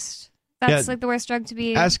the worst. That's the worst drug to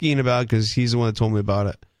be. Ask Ian about because he's the one that told me about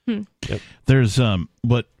it. Yep. There's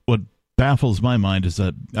what baffles my mind is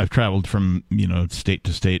that I've traveled from state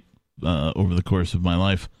to state over the course of my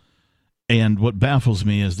life, and what baffles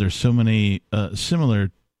me is there's so many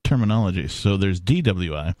similar terminologies. So there's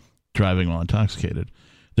DWI, driving while intoxicated.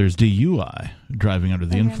 There's DUI, driving under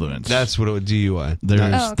the influence. That's what it was. DUI.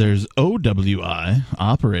 There's OWI,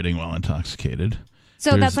 operating while intoxicated.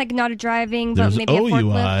 So that's not a driving, but maybe a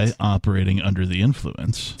forklift. OUI, operating under the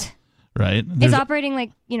influence. right? Is operating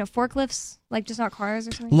like, forklifts, like just not cars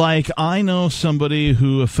or something? Like, I know somebody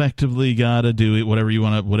who effectively got to do it,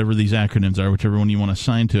 whatever these acronyms are, whichever one you want to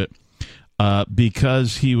assign to it,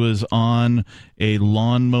 because he was on a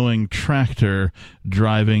lawn mowing tractor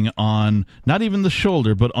driving on not even the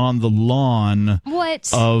shoulder, but on the lawn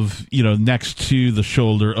of, next to the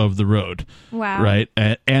shoulder of the road. Wow. Right.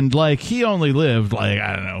 And like, he only lived like,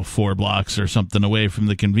 I don't know, 4 blocks or something away from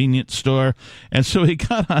the convenience store. And so he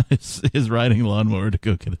got on his riding lawnmower to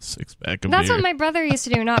go get a 6-pack of That's beer. what my brother used to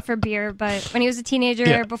do, not for beer, but when he was a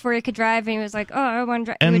teenager, before he could drive, and he was like, oh, I want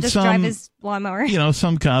to drive. He would just drive his lawnmower.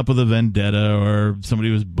 Some cop with a vendetta or somebody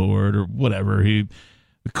was bored or whatever. He,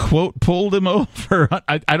 quote, pulled him over.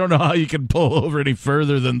 I don't know how you can pull over any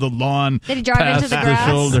further than the lawn. Did he drive past into the grass?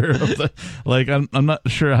 Shoulder of the, I'm not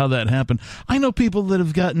sure how that happened. I know people that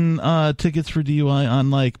have gotten tickets for DUI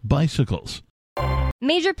on like bicycles.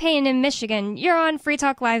 Major Payne in Michigan. You're on Free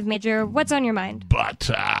Talk Live, Major. What's on your mind? But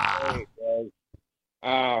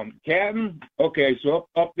Captain, okay, so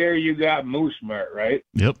up there you got Moose Mart, right?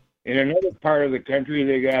 Yep. In another part of the country,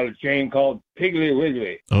 they got a chain called Piggly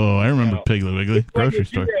Wiggly. Oh, I remember Piggly Wiggly, grocery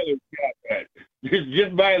store.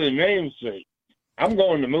 Just by the namesake. I'm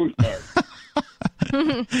going to Moose Mart.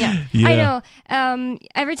 Yeah, I know.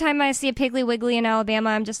 Every time I see a Piggly Wiggly in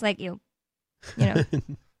Alabama, I'm just like you.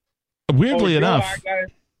 Weirdly enough.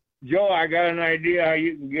 Joe, I got an idea how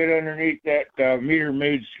you can get underneath that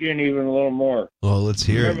meter-maid skin even a little more. Well, let's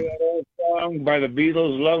hear Remember that old song by the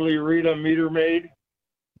Beatles, Lovely Rita, Meter Maid?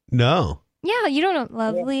 No. Yeah, you don't know.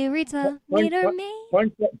 Lovely Rita, Meter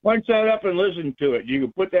Maid. Punch that up and listen to it. You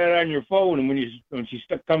can put that on your phone, and when she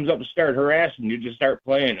comes up and start harassing you, just start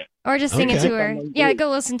playing it. Or just sing it to her. Yeah, go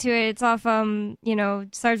listen to it. It's off,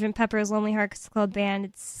 Sgt. Pepper's Lonely Hearts Club Band.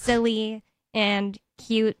 It's silly and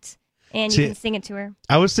cute, and you can sing it to her.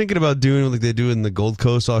 I was thinking about doing like they do in the Gold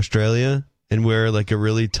Coast, Australia, and wear like a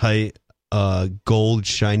really tight gold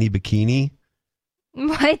shiny bikini.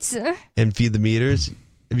 What? And feed the meters.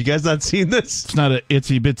 Have you guys not seen this? It's not a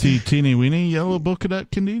itsy bitsy teeny weeny yellow polka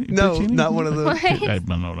dot candy. No, not one of those. I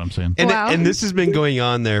don't know what I'm saying. And this has been going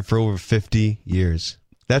on there for over 50 years.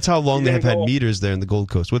 That's how long they have had meters there in the Gold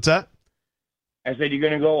Coast. What's that? I said, you're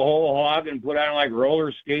going to go whole hog and put on like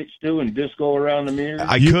roller skates too and disco around the mirror?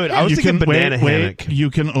 I could. I was thinking banana hammock. You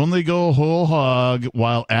can only go whole hog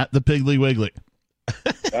while at the Piggly Wiggly.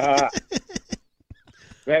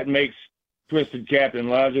 That makes twisted Captain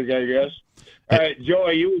logic, I guess. All right,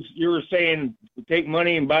 Joey, you were saying take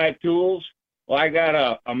money and buy tools. Well, I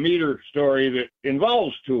got a meter story that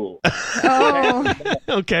involves tools. Oh.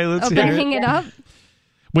 Okay, let's hear it. Hang it up.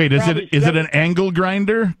 Wait, is it an angle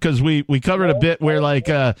grinder? Because we covered a bit where like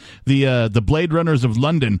the Blade Runners of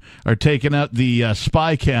London are taking out the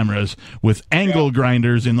spy cameras with angle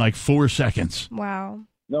grinders in like 4 seconds. Wow.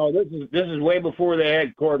 No, this is way before they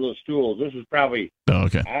had cordless tools. This is probably I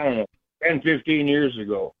don't know 10, 15 years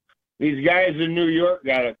ago. These guys in New York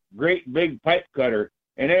got a great big pipe cutter,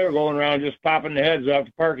 and they were going around just popping the heads off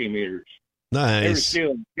the parking meters. Nice. They were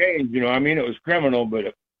stealing change, I mean, it was criminal,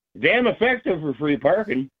 but damn effective for free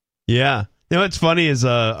parking. Yeah. What's funny is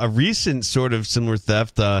a recent sort of similar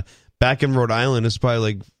theft back in Rhode Island. It's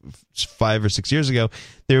probably like 5 or 6 years ago.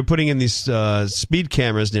 They were putting in these speed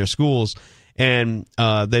cameras near schools, and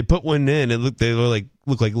they put one in. They look like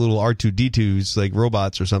little R2D2s, like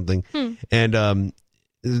robots or something. And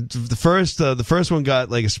the first one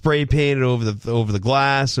got like a spray painted over the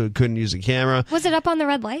glass, so it couldn't use a camera. Was it up on the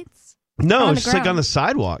red lights? No, it's just like on the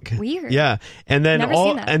sidewalk. Weird. Yeah, and then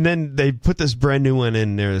seen that. and then they put this brand new one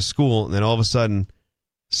in near the school, and then all of a sudden,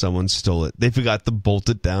 someone stole it. They forgot to bolt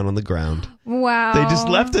it down on the ground. Wow. They just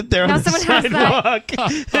left it there on the sidewalk,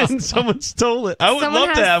 and someone stole it. I would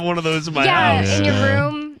love to have one of those in my house. Yeah, in your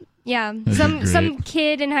room. Yeah, some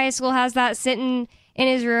kid in high school has that sitting in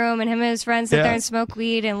his room, and him and his friends sit there and smoke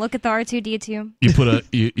weed and look at the R2D2.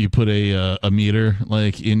 You put a meter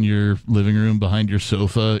like in your living room behind your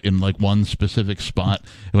sofa in like one specific spot.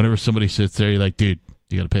 And whenever somebody sits there, you're like, dude,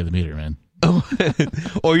 you got to pay the meter, man.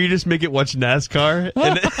 Or you just make it watch NASCAR.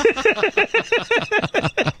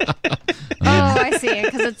 I see it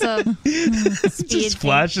because it's a speed. It just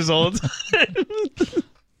flashes all the time.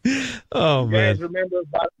 Oh man! You guys remember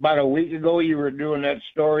about a week ago you were doing that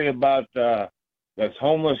story about this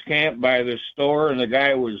homeless camp by this store, and the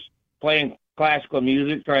guy was playing classical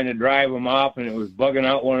music trying to drive him off, and it was bugging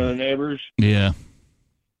out one of the neighbors? Yeah.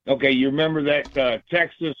 Okay, you remember that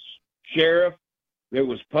Texas sheriff that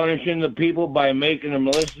was punishing the people by making them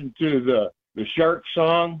listen to the shark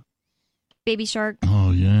song? Baby Shark.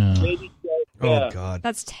 Oh, yeah. Baby Shark. Oh, God.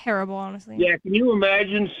 That's terrible, honestly. Yeah, can you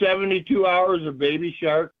imagine 72 hours of Baby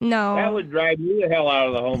Shark? No. That would drive me the hell out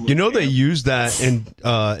of the home. You know they use that in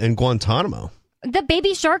Guantanamo. The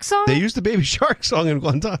Baby Shark song? They used the Baby Shark song in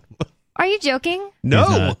Guantanamo. Are you joking?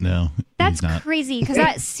 No. No. That's crazy, because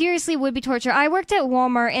that seriously would be torture. I worked at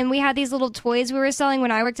Walmart, and we had these little toys we were selling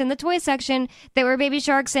when I worked in the toy section. They were Baby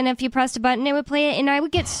Sharks, and if you pressed a button, it would play it, and I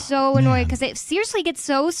would get so annoyed, because it seriously gets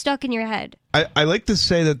so stuck in your head. I like to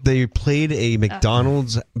say that they played a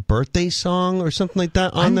McDonald's birthday song or something like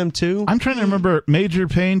that on them, too. I'm trying to remember, Major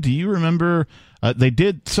Payne, do you remember, they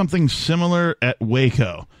did something similar at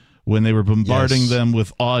Waco when they were bombarding them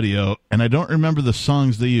with audio, and I don't remember the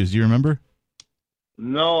songs they used. Do you remember?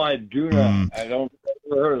 No, I do not. I don't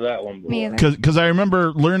ever heard of that one before. Me either. Because I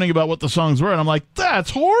remember learning about what the songs were, and I'm like, that's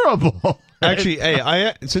horrible. Actually,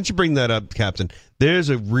 hey, since you bring that up, Captain, there's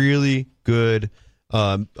a really good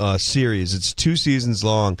series. It's 2 seasons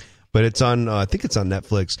long, but it's on. I think it's on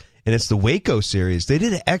Netflix, and it's the Waco series. They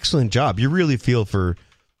did an excellent job. You really feel for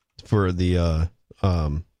the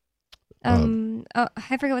I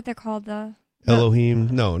forget what they're called. Elohim.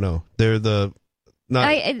 No, they're the.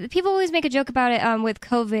 People always make a joke about it with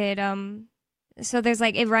COVID. So there's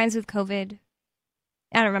it rhymes with COVID.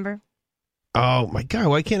 I don't remember. Oh my God!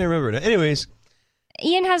 Why can't I remember it? Anyways,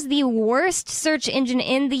 Ian has the worst search engine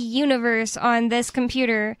in the universe on this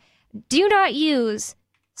computer. Do not use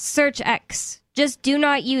SearchX. Just do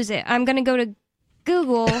not use it. I'm gonna go to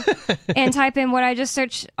Google and type in what I just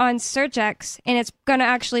searched on SearchX, and it's gonna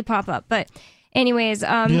actually pop up. But anyways,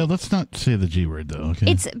 yeah, let's not say the G word though.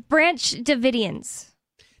 Okay, it's Branch Davidians.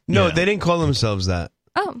 No, they didn't call themselves that.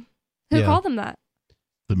 Oh, who called them that?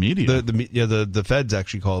 The media. The feds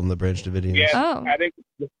actually call them the Branch Davidians. Yeah, Oh. I think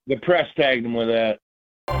the press tagged them with that.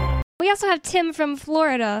 We also have Tim from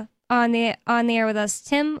Florida on the air with us.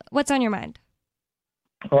 Tim, what's on your mind?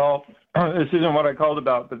 Well, this isn't what I called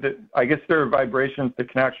about, but I guess there are vibrations that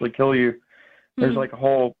can actually kill you. There's a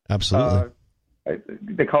whole Absolutely.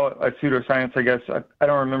 They call it a pseudoscience, I guess. I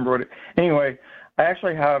don't remember what it. Anyway, I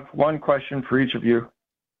actually have one question for each of you.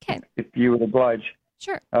 Okay. If you would oblige.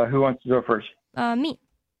 Sure. Who wants to go first? Me.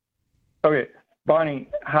 Okay, Bonnie.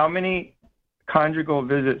 How many conjugal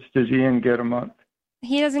visits does Ian get a month?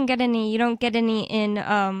 He doesn't get any. You don't get any in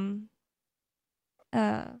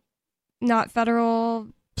not federal.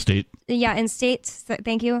 State. Yeah, in states.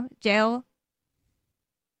 Thank you. Jail.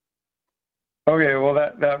 Okay, well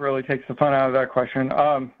that really takes the fun out of that question.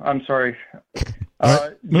 I'm sorry.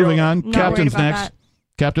 Moving on. Not Captain's worried about next. that.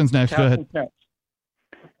 Captain's next. Go ahead. Next.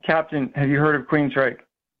 Captain, have you heard of Queensryche?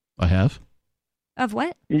 I have. Of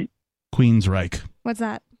what? Queensryche. What's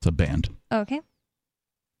that? It's a band. Okay.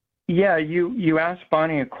 Yeah, you asked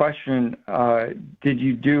Bonnie a question. Did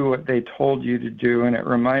you do what they told you to do? And it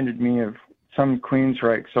reminded me of some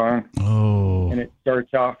Queensryche song. Oh. And it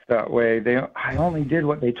starts off that way. I only did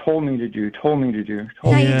what they told me to do.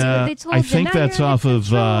 Yeah, I think that's off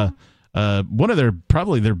of one of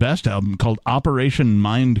their best album called Operation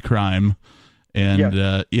Mindcrime. And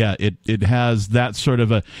it has that sort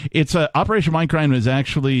of Operation Mindcrime is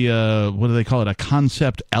actually what do they call it, a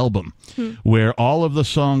concept album where all of the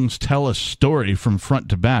songs tell a story from front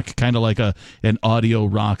to back, kind of like an audio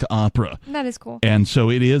rock opera. That is cool. And so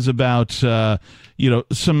it is about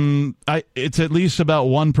it's at least about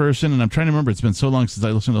one person, and I'm trying to remember, it's been so long since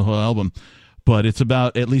I listened to the whole album. But it's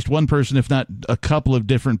about at least one person, if not a couple of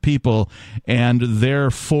different people, and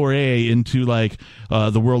their foray into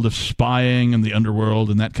the world of spying and the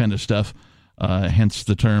underworld and that kind of stuff. Hence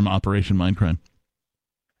the term Operation Mindcrime.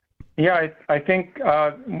 Yeah, I think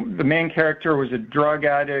the main character was a drug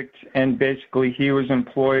addict, and basically he was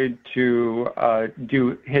employed to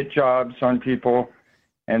do hit jobs on people,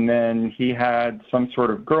 and then he had some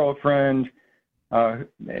sort of girlfriend.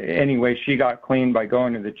 Anyway, she got clean by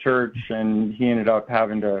going to the church, and he ended up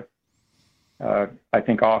having to, I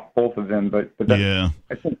think, off both of them. But yeah.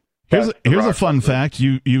 I think here's a fun fact.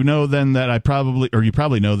 You know then that you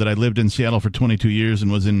probably know that I lived in Seattle for 22 years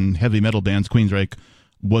and was in heavy metal bands. Queensryche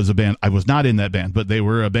was a band. I was not in that band, but they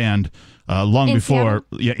were a band long before.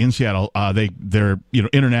 Seattle? Yeah, in Seattle. They're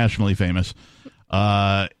internationally famous.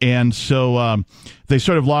 And so they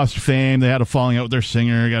sort of lost fame. They had a falling out with their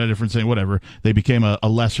singer, got a different singer, whatever. They became a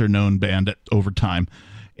lesser known band over time.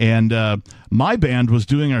 And my band was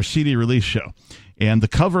doing our CD release show. And the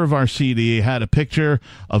cover of our CD had a picture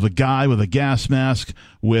of a guy with a gas mask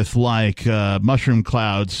with mushroom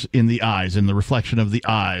clouds in the eyes, in the reflection of the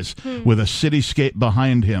eyes, with a cityscape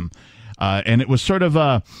behind him. And it was sort of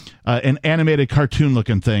an animated cartoon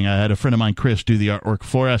looking thing. I had a friend of mine, Chris, do the artwork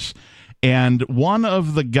for us. And one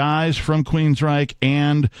of the guys from Queensryche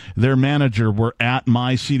and their manager were at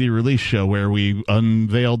my CD release show where we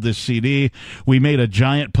unveiled this CD. We made a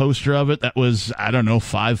giant poster of it that was, I don't know,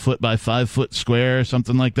 5 foot by 5 foot square,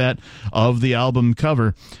 something like that, of the album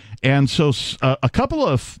cover. And so a couple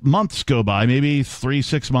of months go by, maybe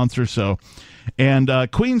 3-6 months or so, and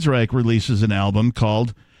Queensryche releases an album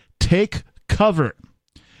called Take Cover.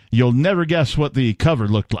 You'll never guess what the cover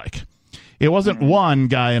looked like. It wasn't one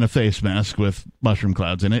guy in a face mask with mushroom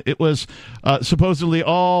clouds in it. It was supposedly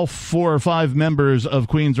all 4 or 5 members of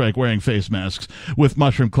Queensryche wearing face masks with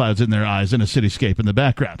mushroom clouds in their eyes and a cityscape in the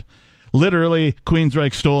background. Literally,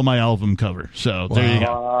 Queensryche stole my album cover. So there you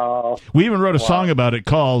go. We even wrote a song about it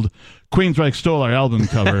called Queensryche Stole Our Album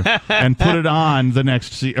Cover and put it on the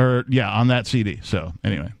next on that CD. So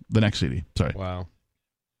anyway, the next CD. Sorry. Wow.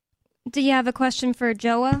 Do you have a question for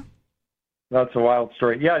Joa? That's a wild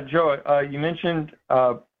story. Yeah, Joa, you mentioned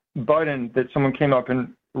a button that someone came up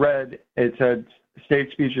and read. It said,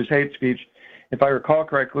 "State speech is hate speech." If I recall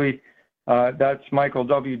correctly, that's Michael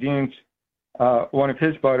W. Dean's one of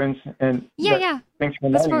his buttons. And yeah. Thanks for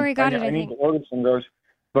That's where we got it. I need to order some of those.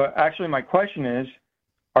 But actually, my question is,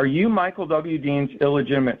 are you Michael W. Dean's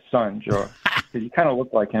illegitimate son, Joa? Because you kind of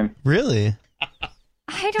look like him. Really?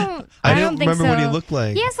 I don't think remember so. what he looked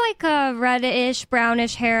like. He has like a reddish,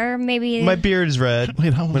 brownish hair, maybe. My beard is red.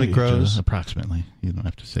 Wait, how old when are it you, grows? Joe? Approximately. You don't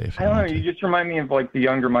have to say if I you don't know. want to. You just remind me of like the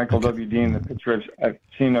younger Michael W. Dean, the picture I've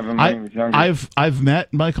seen of him when he was younger. I've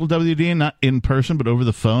met Michael W. Dean, not in person, but over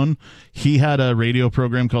the phone. He had a radio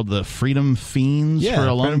program called the Freedom Fiends for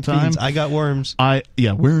a long time. Fiends. I got worms.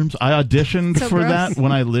 Worms. I auditioned So for gross. that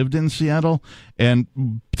when I lived in Seattle, and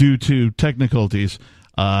due to technicalities,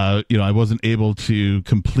 I wasn't able to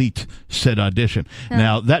complete said audition. Oh.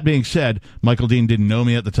 Now, that being said, Michael Dean didn't know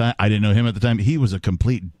me at the time. I didn't know him at the time. He was a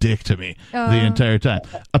complete dick to me the entire time.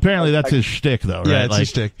 Apparently, that's his shtick, though, right? Yeah, it's his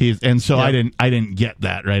shtick. I didn't get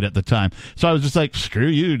that right at the time. So I was just like, screw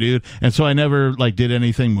you, dude. And so I never did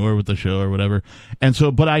anything more with the show or whatever. And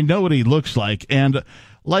so, but I know what he looks like, and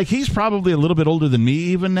he's probably a little bit older than me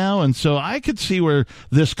even now, and so I could see where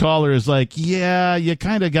this caller is like, yeah, you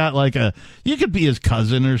kind of got you could be his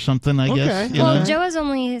cousin or something, I guess. You Well, know? Joa's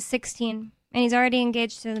only 16, and he's already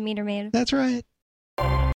engaged to the meter maid. That's right.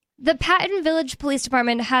 The Patton Village Police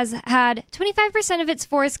Department has had 25% of its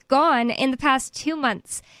force gone in the past 2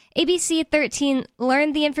 months. ABC 13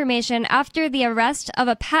 learned the information after the arrest of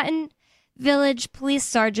a Patton Village police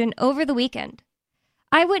sergeant over the weekend.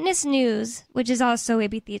 Eyewitness News, which is also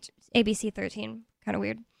ABC 13, kind of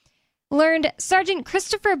weird, learned Sergeant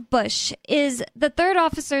Christopher Bush is the third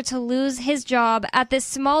officer to lose his job at this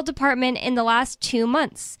small department in the last 2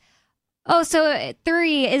 months. Oh, so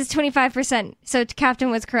 3 is 25%. So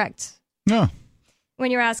Captain was correct. No.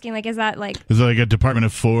 When you're asking, is that Is it like a department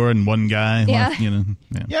of 4 and one guy? Yeah.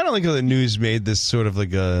 Yeah, I don't like how the news made this sort of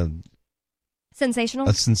like a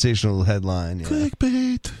sensational? sensational headline. Yeah.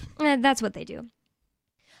 Clickbait. That's what they do.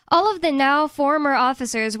 All of the now former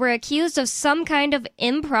officers were accused of some kind of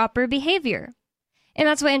improper behavior. And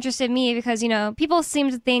that's what interested me because, people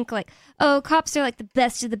seem to think cops are the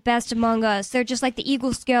best of the best among us. They're just like the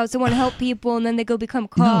Eagle Scouts that want to help people and then they go become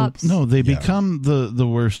cops. No, they become the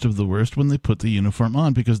worst of the worst when they put the uniform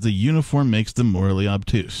on because the uniform makes them morally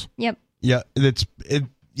obtuse. Yep. Yeah,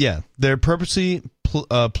 they're purposely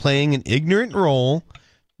playing an ignorant role.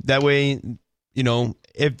 That way,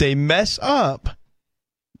 if they mess up,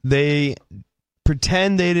 they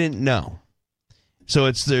pretend they didn't know. So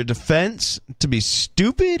it's their defense to be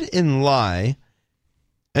stupid and lie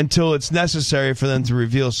until it's necessary for them to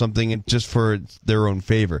reveal something just for their own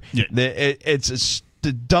favor. Yeah. It's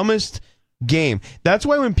the dumbest game. That's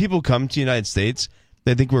why when people come to the United States,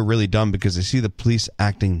 they think we're really dumb because they see the police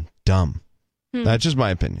acting dumb. That's just my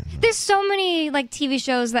opinion. There's so many TV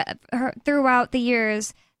shows that throughout the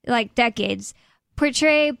years, decades,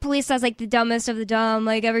 portray police as the dumbest of the dumb.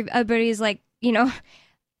 Everybody's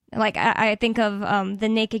I think of the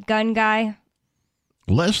Naked Gun guy.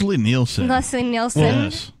 Leslie Nielsen.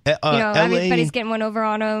 Yes. LA, everybody's getting one over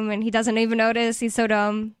on him, and he doesn't even notice. He's so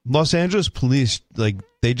dumb. Los Angeles police,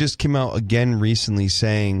 they just came out again recently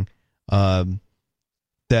saying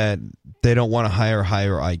that they don't want to hire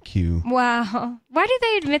higher IQ. Wow. Why do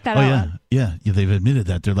they admit that? Yeah, they've admitted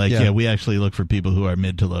that. They're we actually look for people who are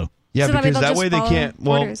mid to low. Yeah, so because that way they can't.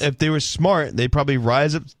 Orders. Well, if they were smart, they'd probably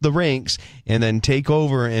rise up the ranks and then take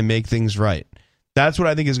over and make things right. That's what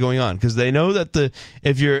I think is going on because they know that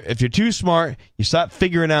if you're too smart, you stop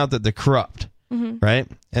figuring out that they're corrupt, right?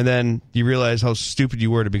 And then you realize how stupid you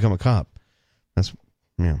were to become a cop. That's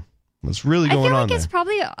what's really going on. I feel like it's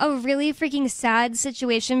probably a really freaking sad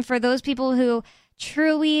situation for those people who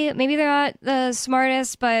truly, maybe they're not the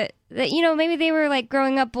smartest, but maybe they were like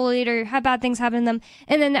growing up bullied or had bad things happen to them.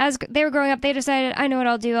 And then as they were growing up, they decided, I know what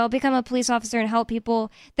I'll do. I'll become a police officer and help people.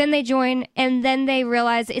 Then they join, and then they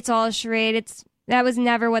realize it's all a charade. That was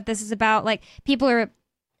never what this is about. Like, people are,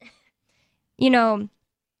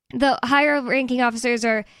 the higher ranking officers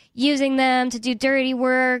are using them to do dirty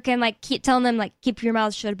work and like keep telling them like, keep your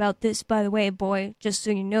mouth shut about this, by the way, boy, just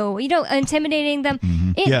so you know, intimidating them.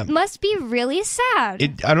 Mm-hmm. It must be really sad. I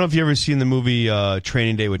don't know if you ever seen the movie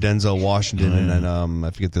Training Day with Denzel Washington and then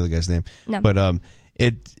I forget the other guy's name. No. But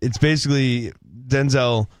it's basically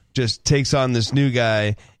Denzel just takes on this new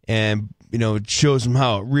guy and shows him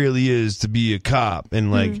how it really is to be a cop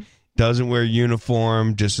and like doesn't wear a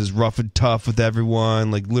uniform, just is rough and tough with everyone,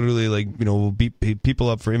 like literally like will beat people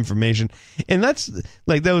up for information. And that's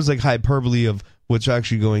like, that was like hyperbole of what's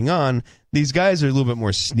actually going on. These guys are a little bit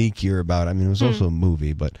more sneakier about it. I mean, it was also a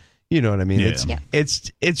movie, but you know what I mean? Yeah.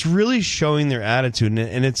 It's really showing their attitude,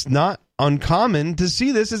 and it's not uncommon to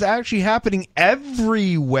see this is actually happening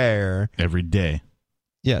everywhere. Every day.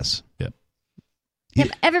 Yes. Yep. Yep,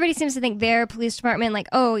 everybody seems to think their police department, like,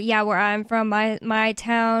 oh yeah, where I'm from, my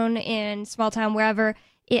town, in small town, wherever,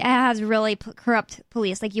 it has really corrupt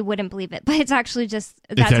police. Like, you wouldn't believe it, but it's actually just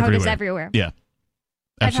that's how it is everywhere. Yeah,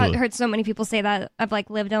 absolutely. I've heard so many people say that. I've like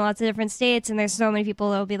lived in lots of different states, and there's so many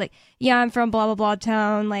people that will be like, yeah, I'm from blah blah blah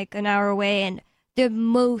town, like an hour away, and the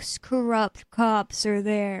most corrupt cops are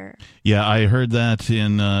there. Yeah, I heard that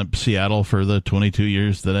in Seattle for the 22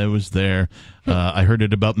 years that I was there. I heard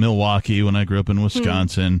it about Milwaukee when I grew up in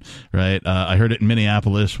Wisconsin, right? I heard it in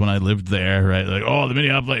Minneapolis when I lived there, right? Like, oh, the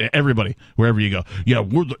Minneapolis, everybody, wherever you go. Yeah,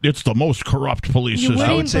 it's the most corrupt police system.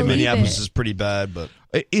 I would say Minneapolis is pretty bad, but...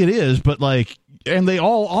 It is, but like, and they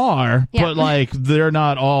all are, but like, they're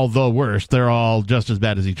not all the worst. They're all just as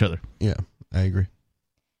bad as each other. Yeah, I agree.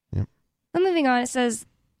 Well, moving on, it says,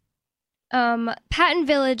 Patton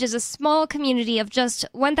Village is a small community of just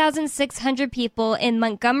 1,600 people in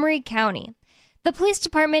Montgomery County. The police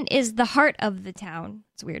department is the heart of the town.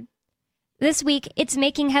 It's weird. This week, it's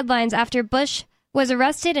making headlines after Bush was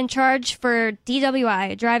arrested and charged for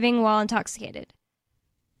DWI, driving while intoxicated.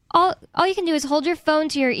 All you can do is hold your phone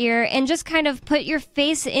to your ear and just kind of put your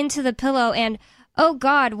face into the pillow and, oh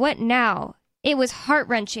God, what now? It was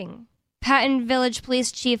heart-wrenching. Patton Village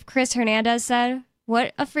Police Chief Chris Hernandez said,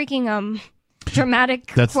 what a freaking dramatic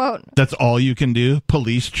quote. That's all you can do?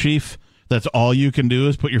 Police chief? That's all you can do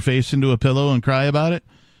is put your face into a pillow and cry about it?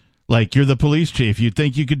 Like, you're the police chief. You'd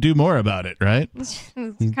think you could do more about it, right? It's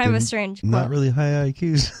kind of a strange quote. Not really high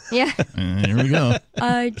IQs. Yeah. Here we go.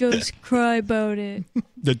 I just cry about it.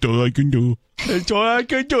 That's all I can do. That's all I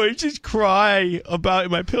can do is just cry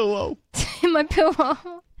about my pillow. My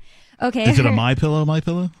pillow. Okay. Is it a My Pillow, My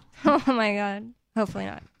Pillow? Oh my God. Hopefully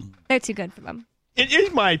not. They're too good for them. It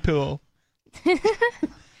is my pillow.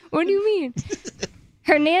 What do you mean?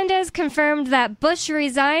 Hernandez confirmed that Bush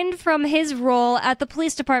resigned from his role at the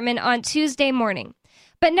police department on Tuesday morning.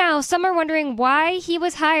 But now some are wondering why he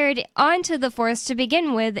was hired onto the force to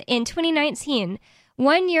begin with in 2019,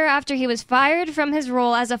 1 year after he was fired from his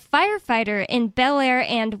role as a firefighter in Bel Air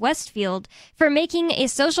and Westfield for making a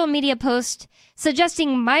social media post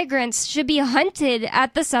suggesting migrants should be hunted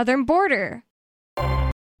at the southern border.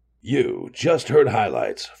 You just heard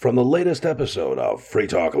highlights from the latest episode of Free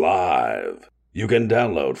Talk Live. You can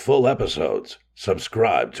download full episodes,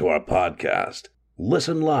 subscribe to our podcast,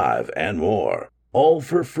 listen live, and more, all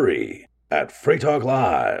for free at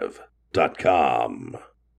freetalklive.com.